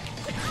tank.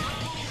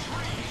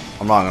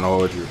 I'm not gonna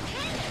hold you.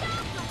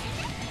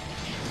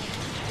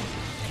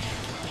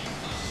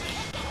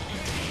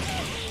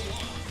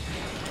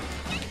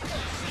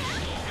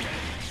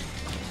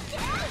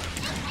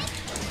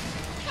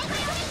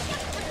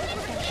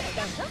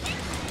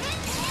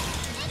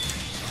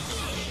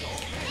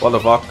 What the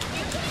fuck?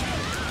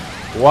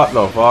 What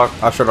the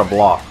fuck? I should have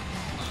blocked.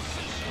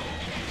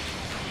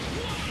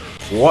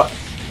 What?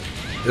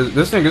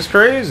 This nigga's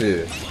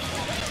crazy.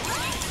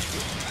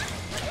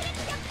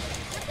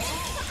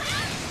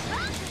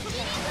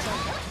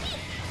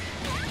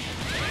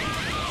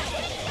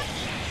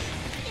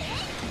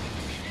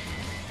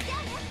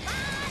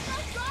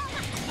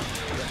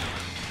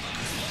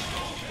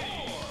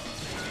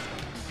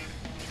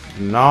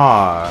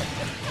 Nah.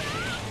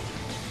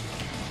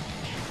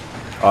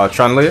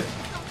 Chun-Li?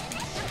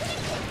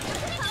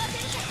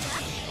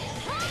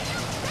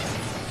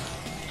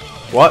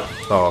 What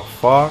the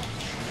fuck?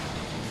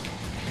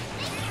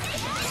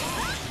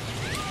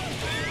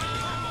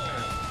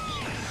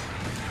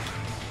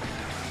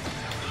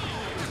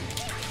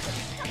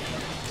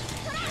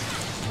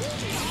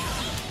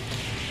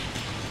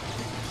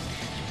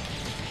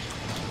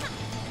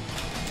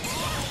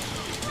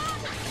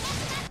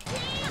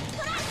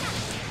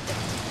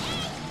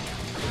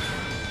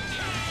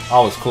 I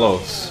was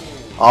close.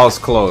 I was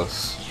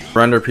close.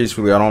 Render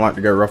peacefully. I don't like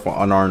to get rough with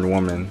unarmed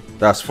women.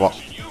 That's fuck.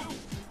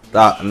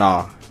 That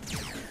nah.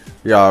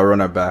 Yeah, I'll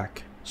run it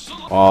back.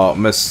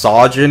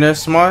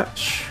 Misogynist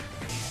much?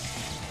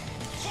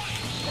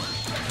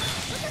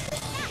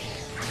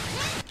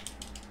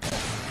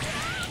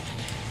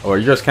 Oh,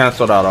 you just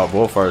canceled out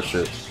both our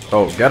shit.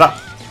 Oh, get up.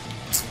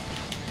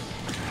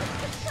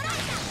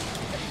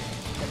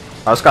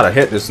 I just gotta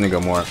hit this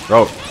nigga more.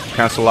 Bro,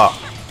 cancel out.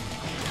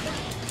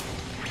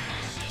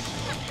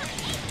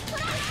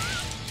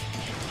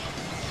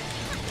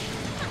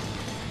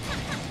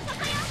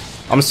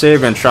 I'm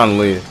saving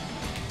Chun-Li.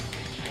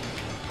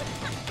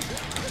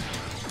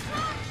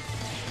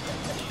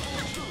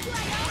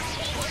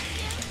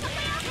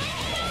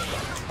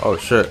 Oh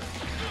shit.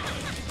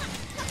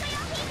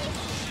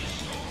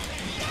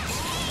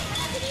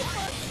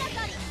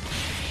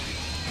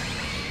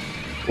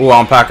 Ooh,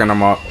 I'm packing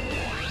them up.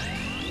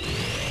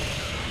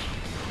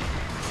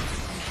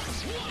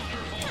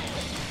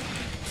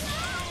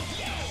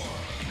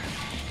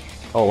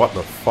 Oh, what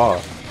the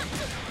fuck?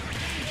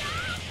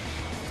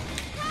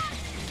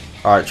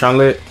 Alright,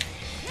 Chun-Li.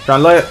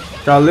 Chun-Li.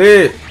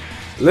 Chun-Li.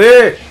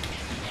 Li.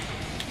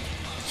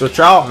 Switch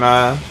out,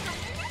 man.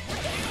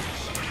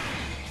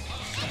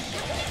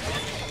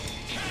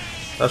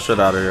 That shit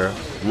out of here.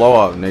 Blow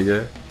up,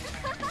 nigga.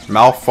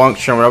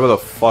 Malfunction, whatever the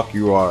fuck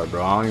you are,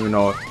 bro. I don't even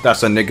know if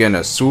that's a nigga in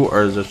a suit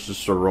or is it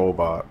just a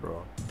robot,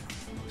 bro.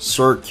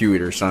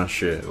 Circuit or some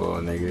shit, little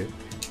nigga.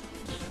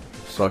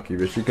 Suck you,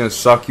 bitch. You can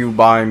suck you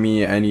by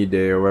me any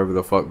day or whatever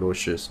the fuck those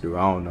shits do.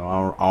 I don't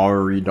know. I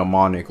don't read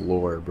demonic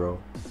lore, bro.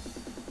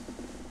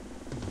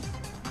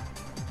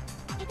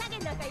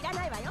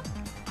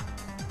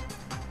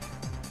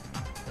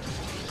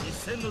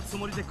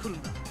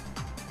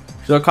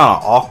 Feel kind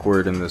of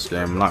awkward in this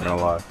game, I'm not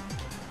gonna lie.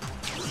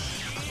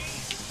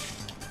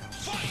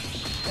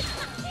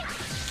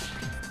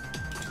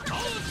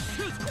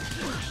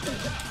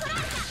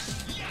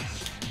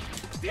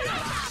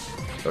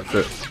 Oh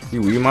shit,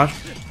 you weed much?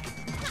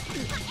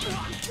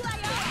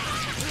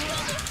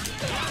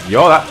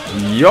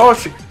 Yo,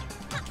 shit.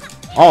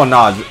 Oh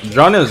nah,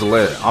 Jun is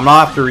lit. I'm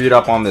gonna have to read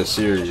up on this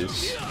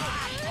series.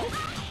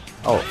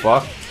 Oh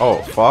fuck,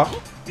 oh fuck.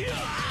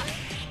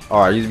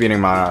 Alright, he's beating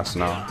my ass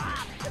now.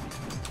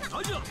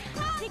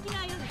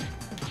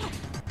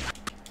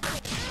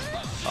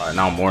 Alright,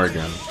 now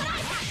Morgan.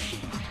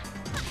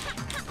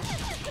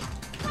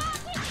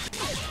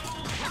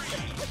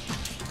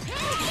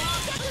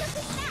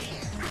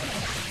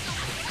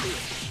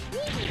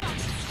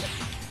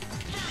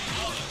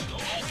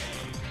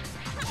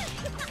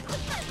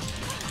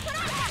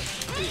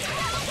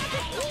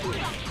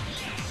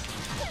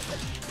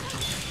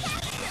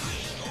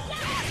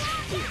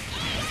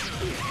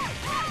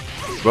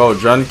 Bro,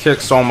 Jun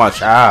kicks so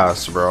much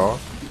ass, bro.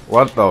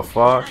 What the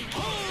fuck?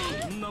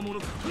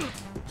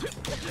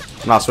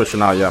 I'm not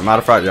switching out yet. Matter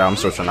of fact, yeah, I'm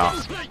switching out.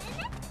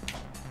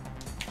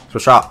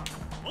 Switch out.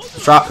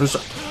 Switch out. Switch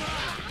out.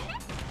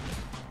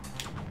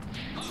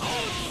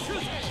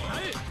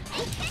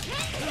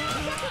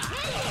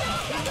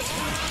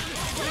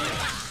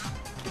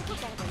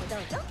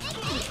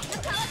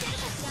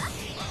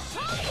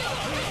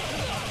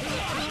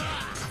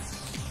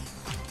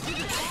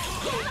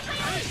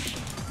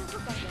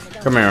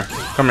 Come here.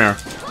 Come here.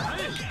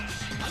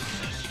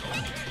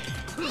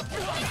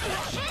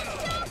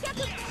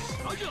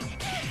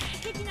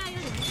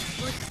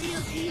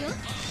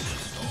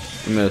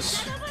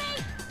 Miss.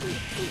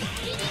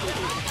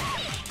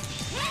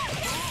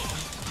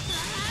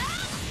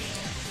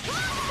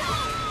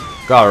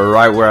 Got her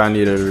right where I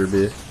needed her to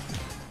be.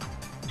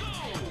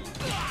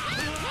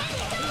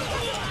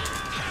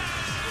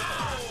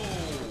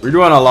 We're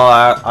doing a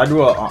lot of, I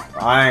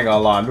ain't gonna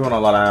lie, I'm doing a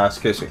lot of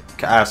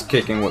ass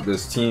kicking with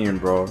this team,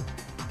 bro.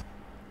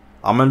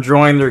 I'm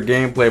enjoying their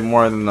gameplay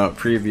more than the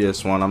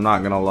previous one, I'm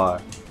not gonna lie.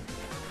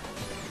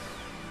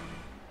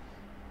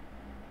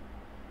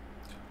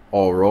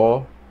 Oh,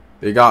 roll.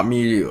 They got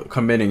me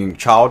committing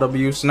child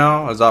abuse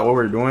now? Is that what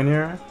we're doing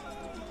here?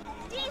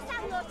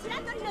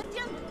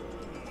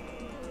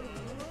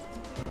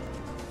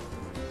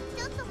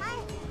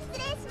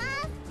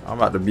 I'm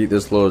about to beat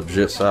this little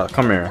jits out.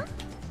 Come here.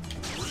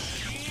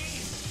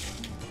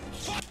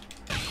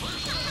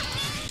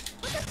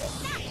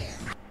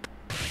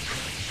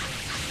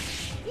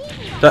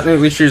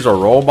 Technically she's a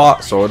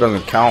robot, so it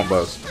doesn't count,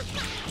 but...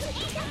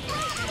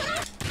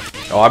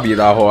 Oh, I beat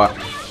that whole...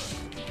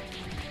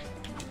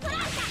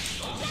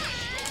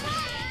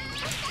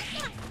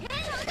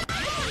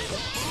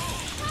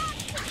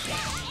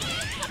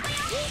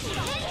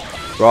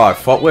 Bro, I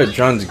fuck with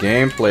Jun's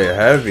gameplay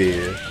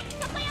heavy.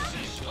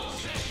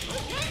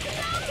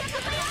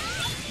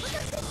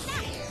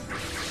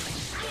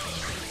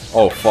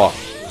 Oh, fuck.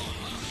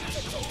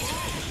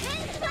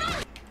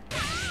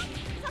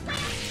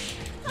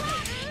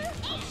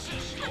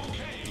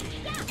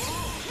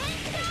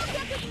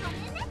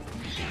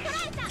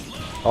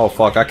 Oh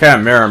fuck, I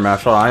can't mirror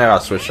match. Hold on, I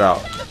gotta switch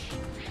out.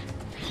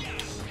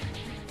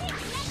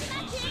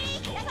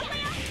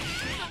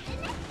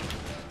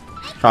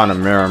 Trying to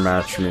mirror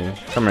match me.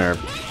 Come here.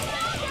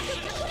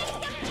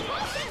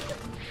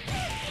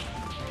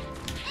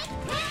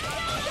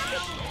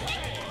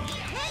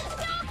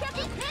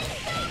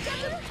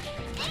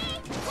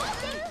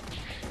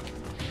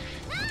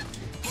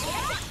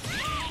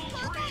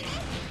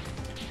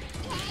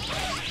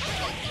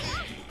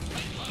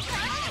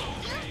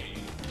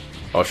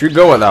 Oh, she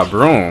go with that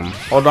broom.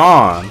 Hold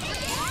on.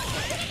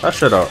 That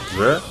shit up,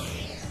 Brit.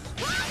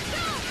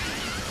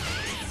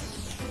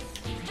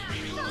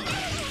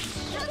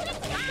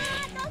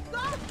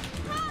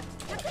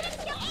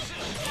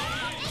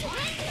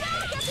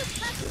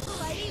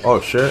 Oh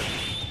shit.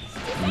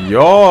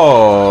 Yo.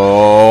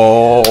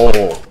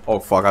 Oh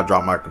fuck, I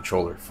dropped my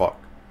controller.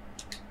 Fuck.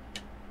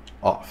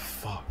 Oh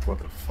fuck, what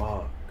the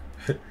fuck?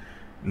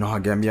 No,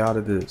 get me out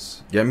of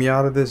this. Get me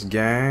out of this,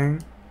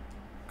 gang.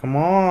 Come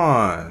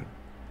on.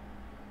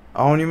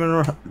 I don't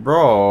even...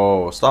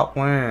 Bro, stop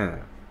playing.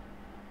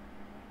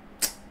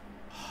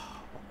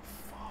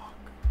 Fuck.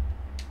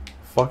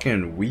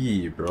 Fucking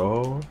Wii,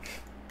 bro.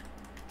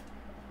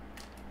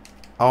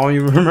 I don't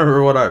even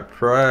remember what I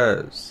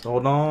pressed.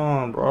 Hold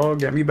on, bro.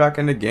 Get me back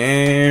in the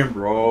game,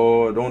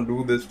 bro. Don't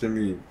do this to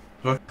me.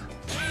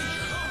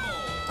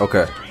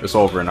 Okay, it's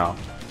over now.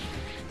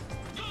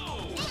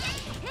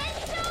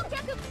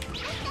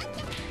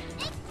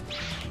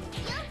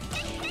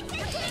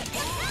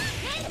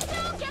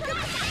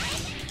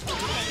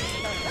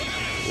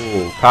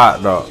 Ooh,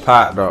 packed up,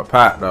 packed up,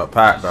 packed up,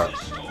 packed up.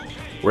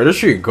 Where did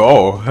she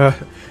go?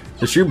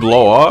 Did she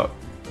blow up?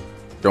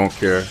 Don't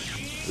care.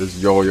 This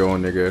yo-yo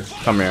nigga.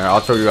 Come here,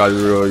 I'll show you guys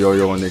the real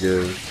yo-yo nigga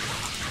is.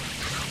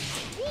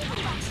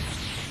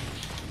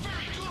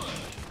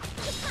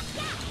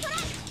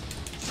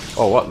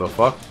 Oh, what the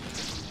fuck?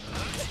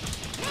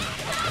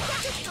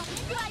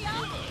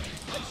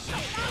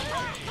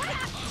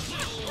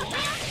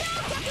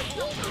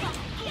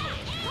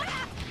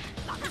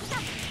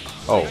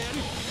 Oh.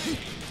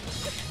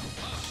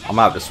 I'm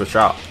gonna have to switch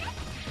out.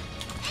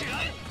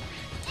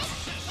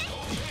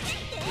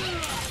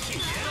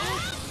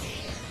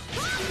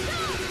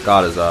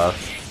 Got his ass.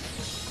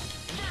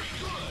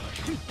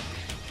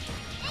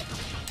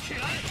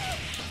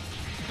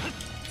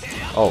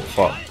 Oh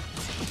fuck.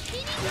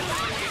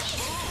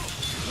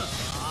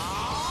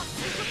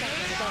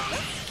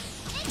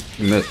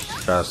 Missed,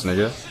 fast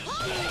nigga.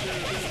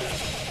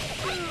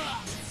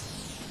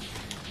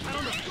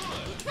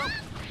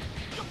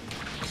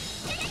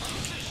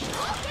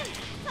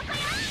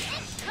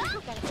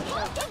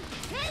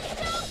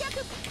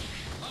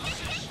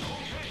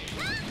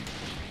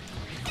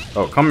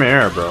 Oh, come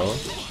here, bro.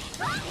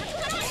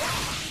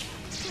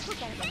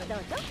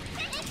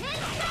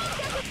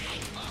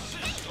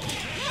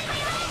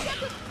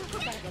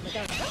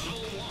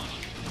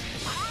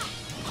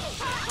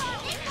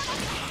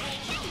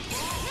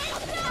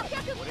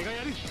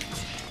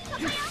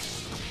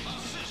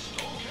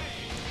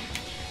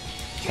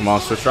 Come on,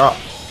 switch up.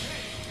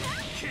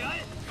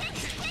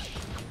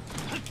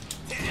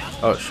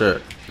 Oh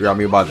shit, you got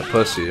me by the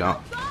pussy, huh?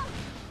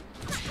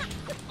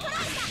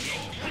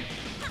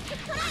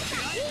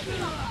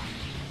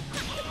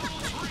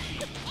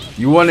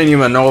 You wouldn't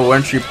even know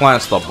when she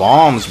plants the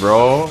bombs,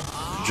 bro.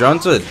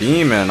 Jun's a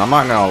demon, I'm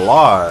not gonna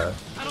lie.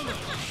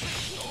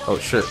 Oh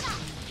shit.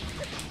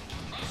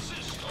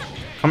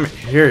 Come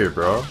here,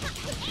 bro.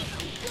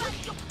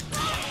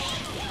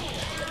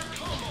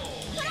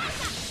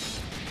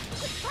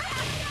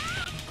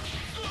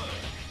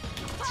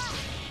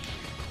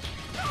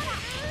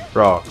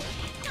 Bro.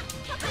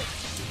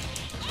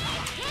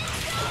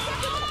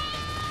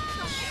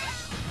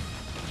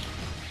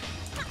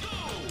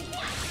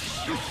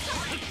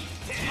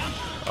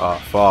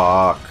 Oh,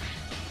 fuck.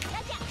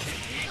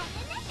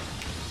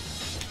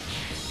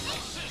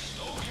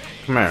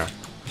 Come here.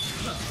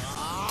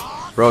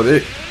 Bro, they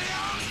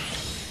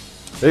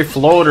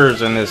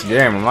floaters in this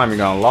game, I'm not even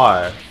gonna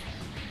lie.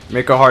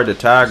 Make it hard to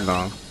tag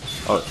them.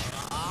 Oh.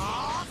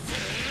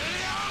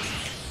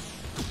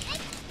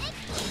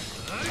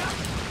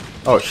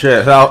 Oh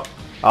shit, that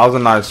was a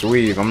nice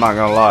weave, I'm not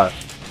gonna lie.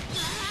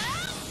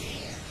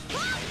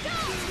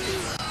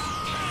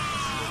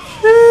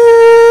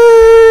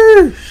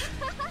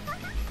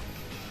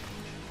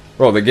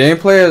 Bro, the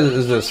gameplay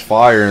is just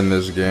fire in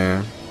this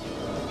game.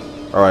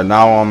 Alright,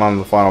 now I'm on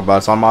the final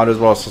battle, so I might as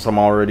well, since I'm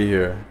already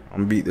here. I'm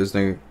gonna beat this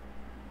thing.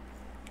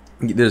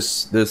 Beat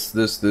this.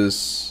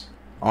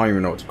 I don't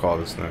even know what to call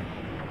this thing.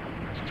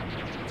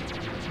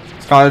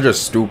 It's kind of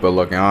just stupid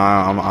looking,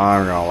 I'm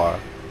not gonna lie.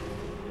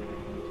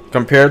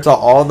 Compared to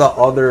all the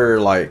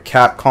other, like,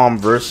 Capcom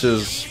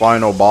versus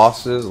final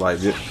bosses, like,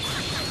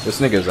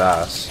 this nigga's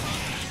ass.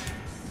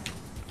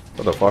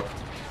 What the fuck?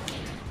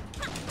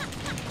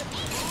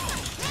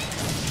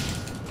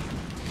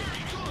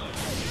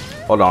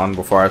 Hold on,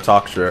 before I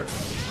talk shit.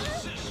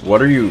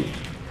 What are you?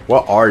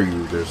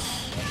 This?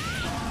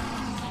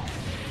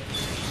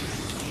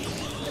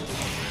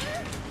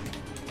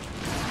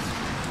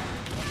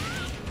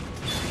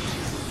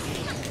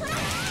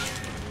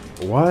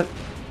 What?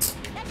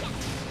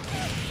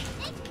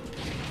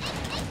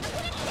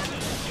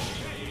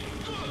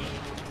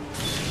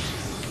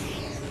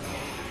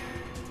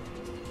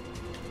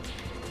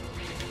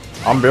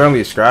 I'm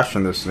barely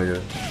scratching this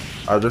nigga.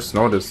 I just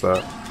noticed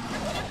that.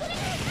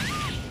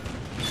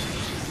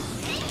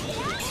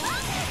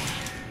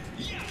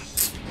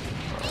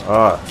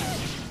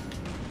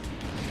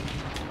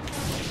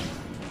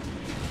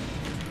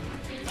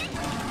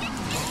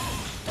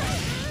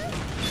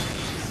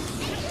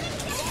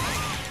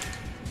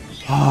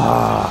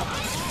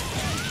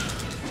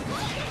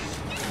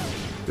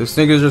 This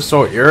nigga's just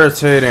so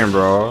irritating,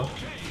 bro.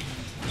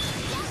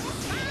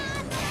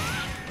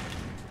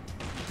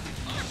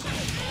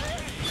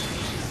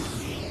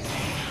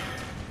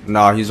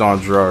 Nah, he's on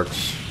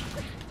drugs.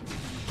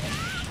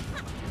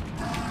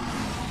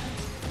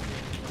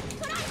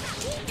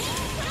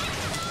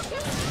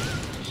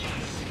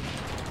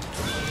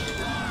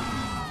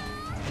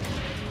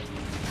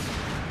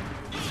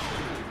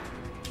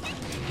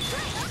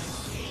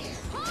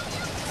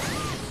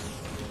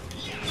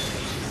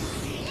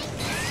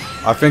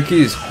 I think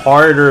he's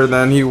harder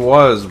than he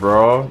was,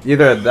 bro.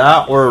 Either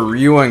that or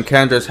Ryu and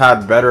Ken just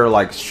had better,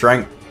 like,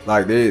 strength.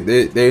 Like,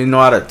 they know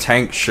how to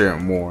tank shit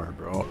more,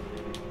 bro.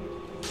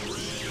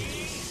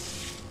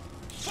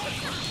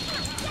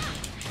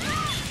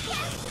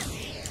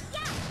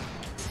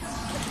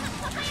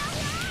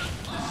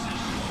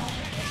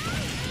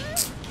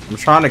 I'm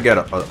trying to get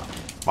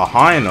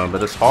behind him,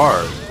 but it's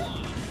hard.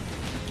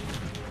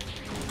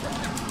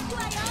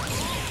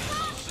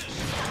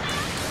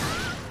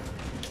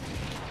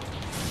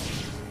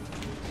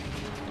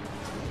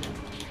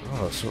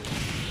 Oh, so...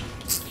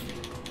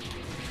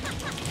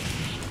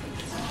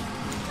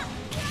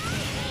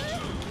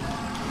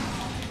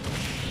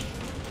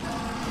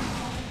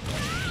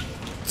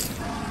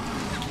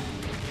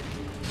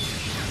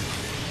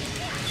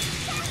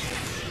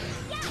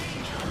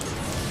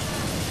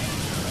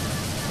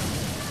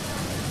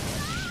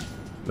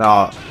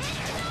 Now,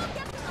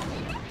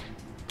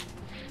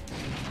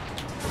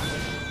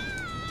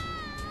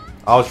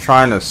 I was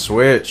trying to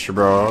switch,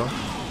 bro.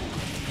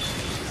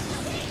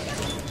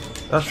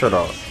 That shit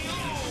up.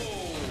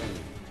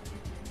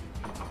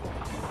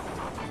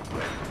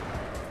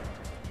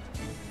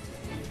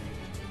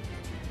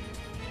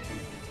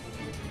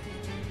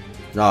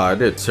 Nah, I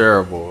did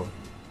terrible.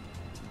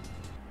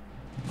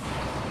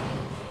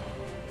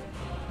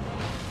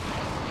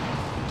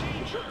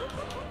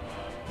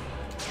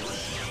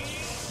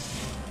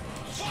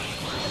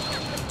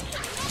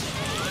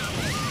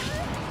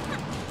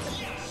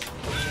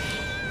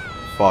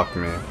 Fuck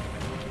me.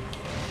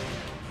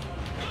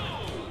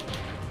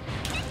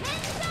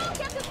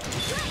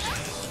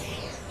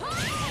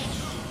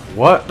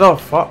 What the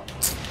fuck?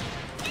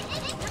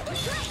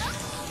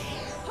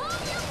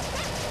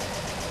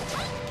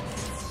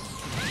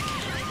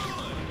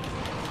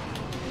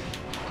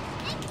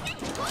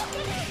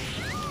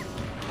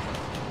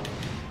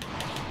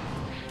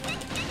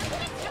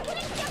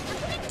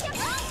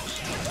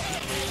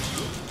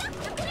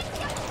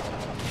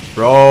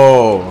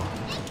 Bro.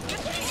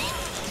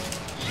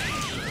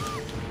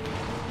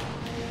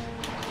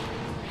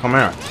 Come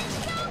here.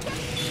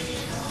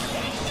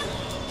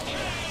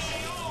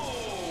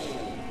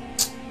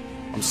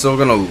 I'm still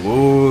gonna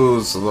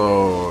lose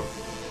though.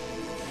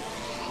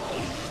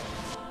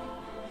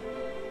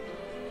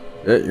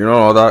 Yeah, you don't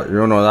know that. You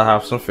don't know that.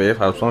 Have some faith.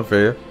 Have some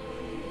faith.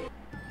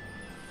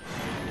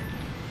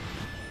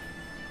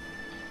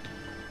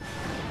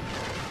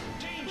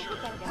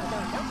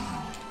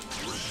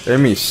 Give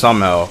me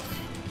some health.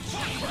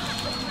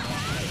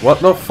 What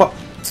the fuck?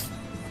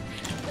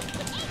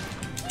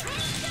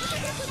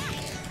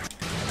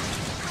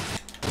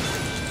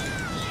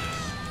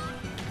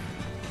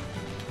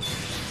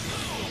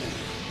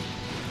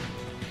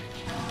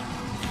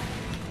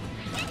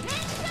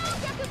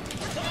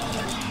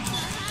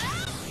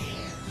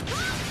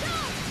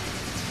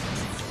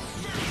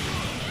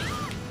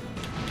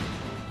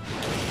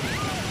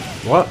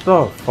 What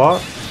the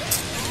fuck?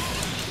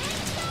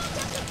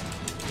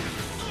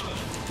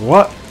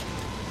 What?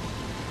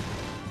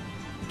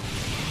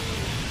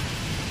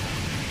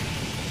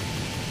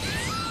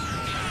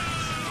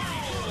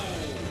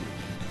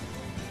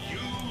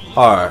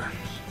 Alright.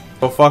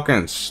 So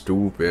fucking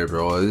stupid,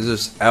 bro. This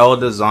is just L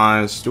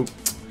design stupid.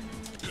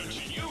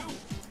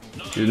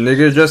 This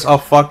nigga just a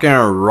fucking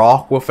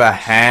rock with a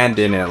hand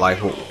in it. Like,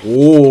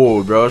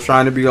 oh, bro.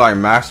 Trying to be like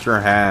master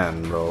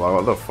hand, bro. Like,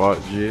 what the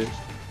fuck, G?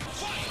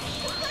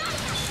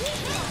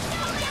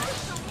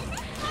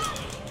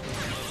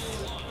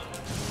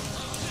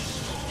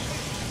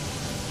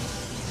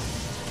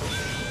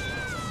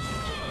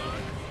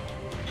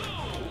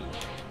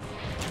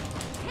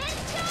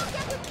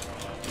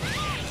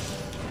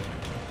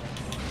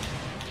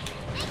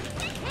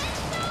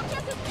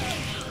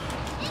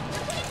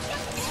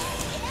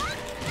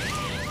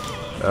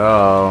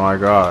 Oh my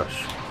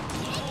gosh.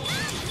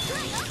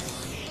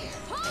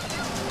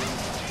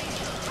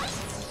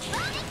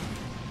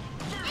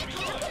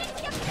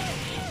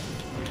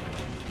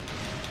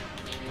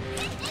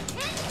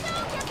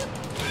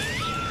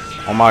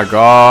 Oh my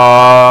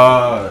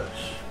gosh.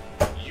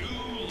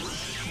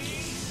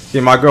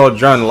 See, my girl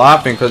Jen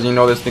laughing because you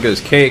know this nigga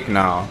is cake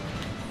now.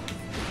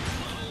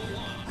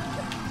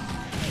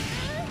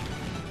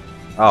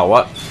 Oh,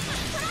 what?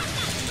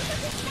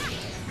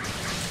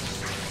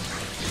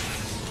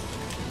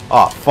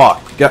 Oh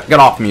fuck! Get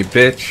off me,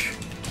 bitch!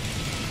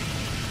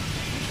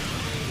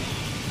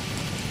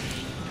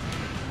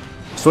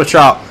 Switch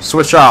out!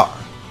 Switch out!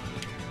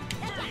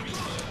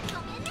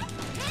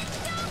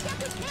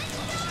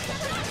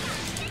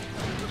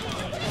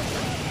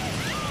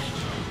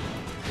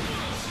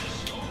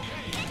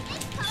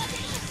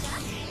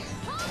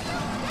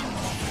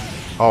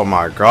 Oh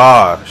my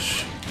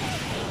gosh!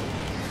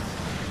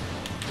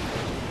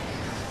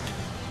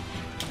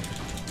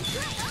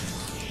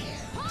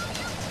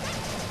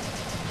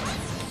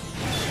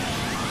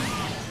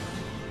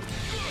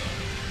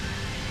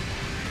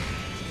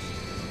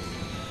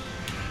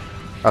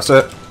 That's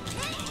it.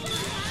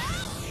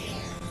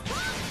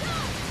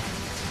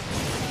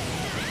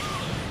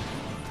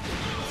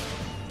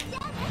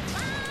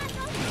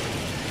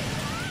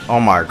 Oh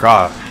my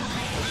god.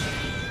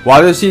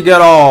 Why does he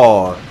get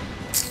all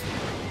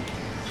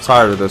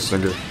tired of this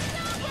nigga?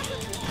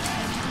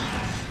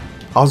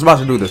 I was about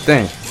to do the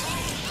thing.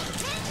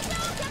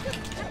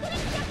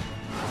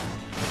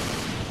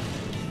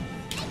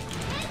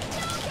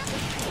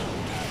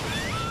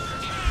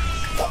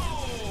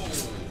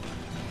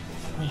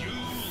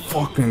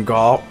 Fucking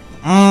god.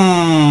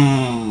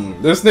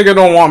 This nigga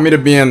don't want me to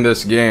be in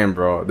this game,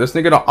 bro. This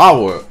nigga don't. I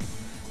would.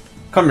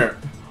 Come here.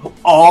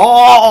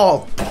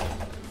 Oh!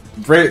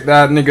 Break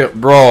that nigga,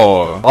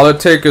 bro. All it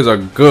take is a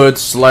good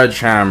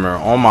sledgehammer.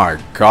 Oh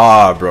my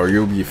god, bro.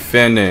 You'll be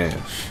finished.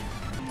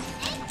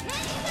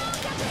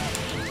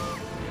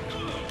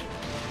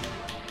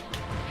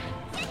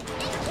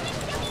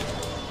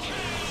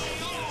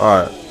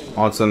 Alright.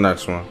 On to the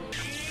next one.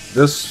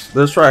 This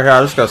right here,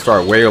 I just gotta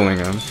start wailing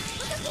him.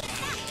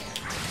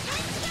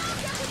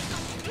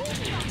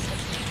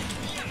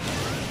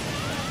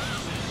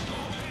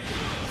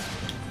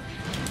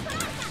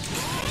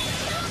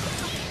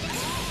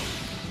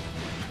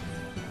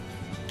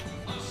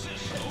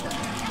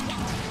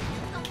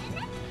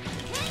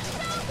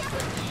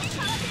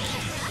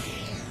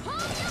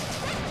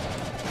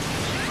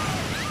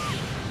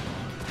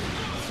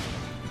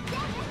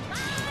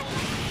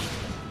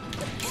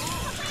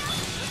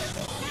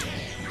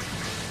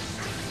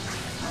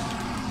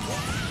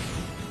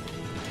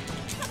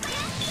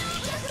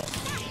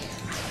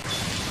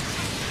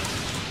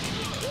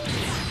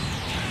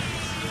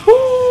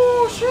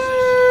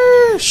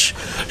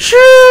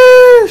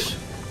 Sheesh!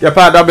 Get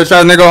pat that bitch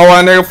ass nigga,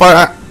 whole nigga,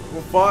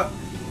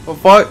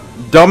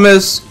 fuck.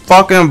 Dumbest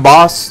fucking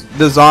boss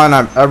design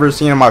I've ever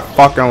seen in my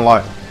fucking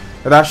life.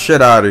 Get that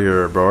shit out of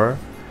here, bro.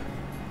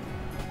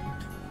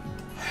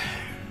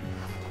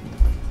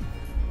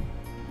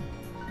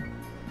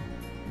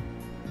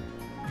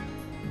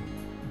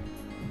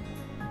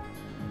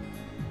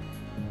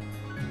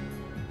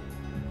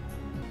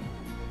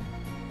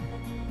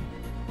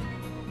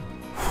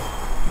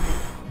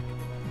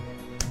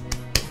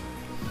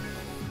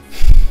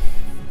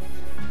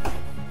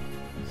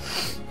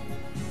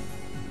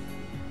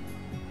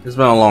 It's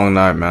been a long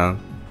night, man.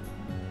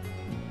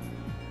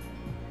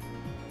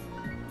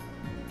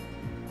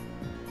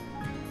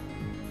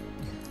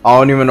 I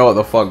don't even know what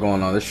the fuck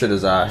going on. This shit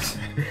is ass.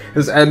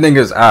 This ending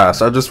is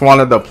ass. I just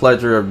wanted the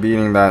pleasure of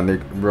beating that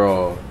nigga,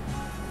 bro.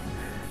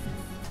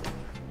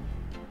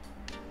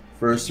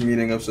 First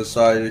meeting of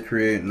society to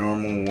create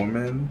normal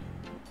woman.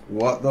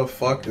 What the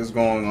fuck is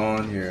going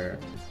on here?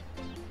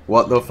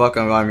 What the fuck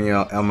am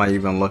I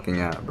even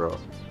looking at, bro?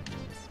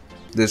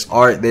 This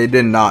art, they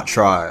did not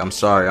try. I'm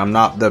sorry. I'm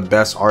not the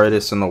best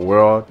artist in the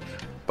world.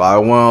 But I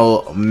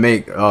will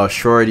make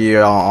Shorty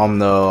on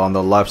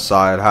the left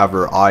side have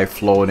her eye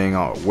floating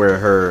where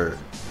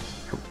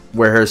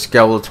her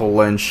skeletal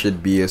lens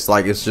should be. It's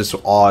like it's just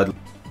odd.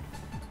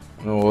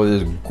 Oh,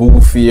 this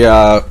goofy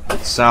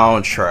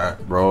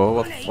soundtrack, bro.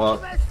 What the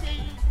fuck?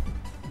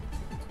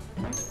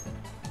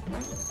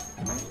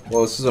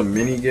 Well, this is a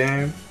mini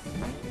game.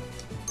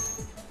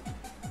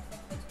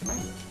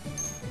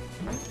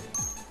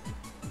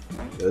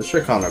 Yeah, this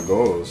shit kind of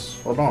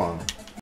goes. Hold on.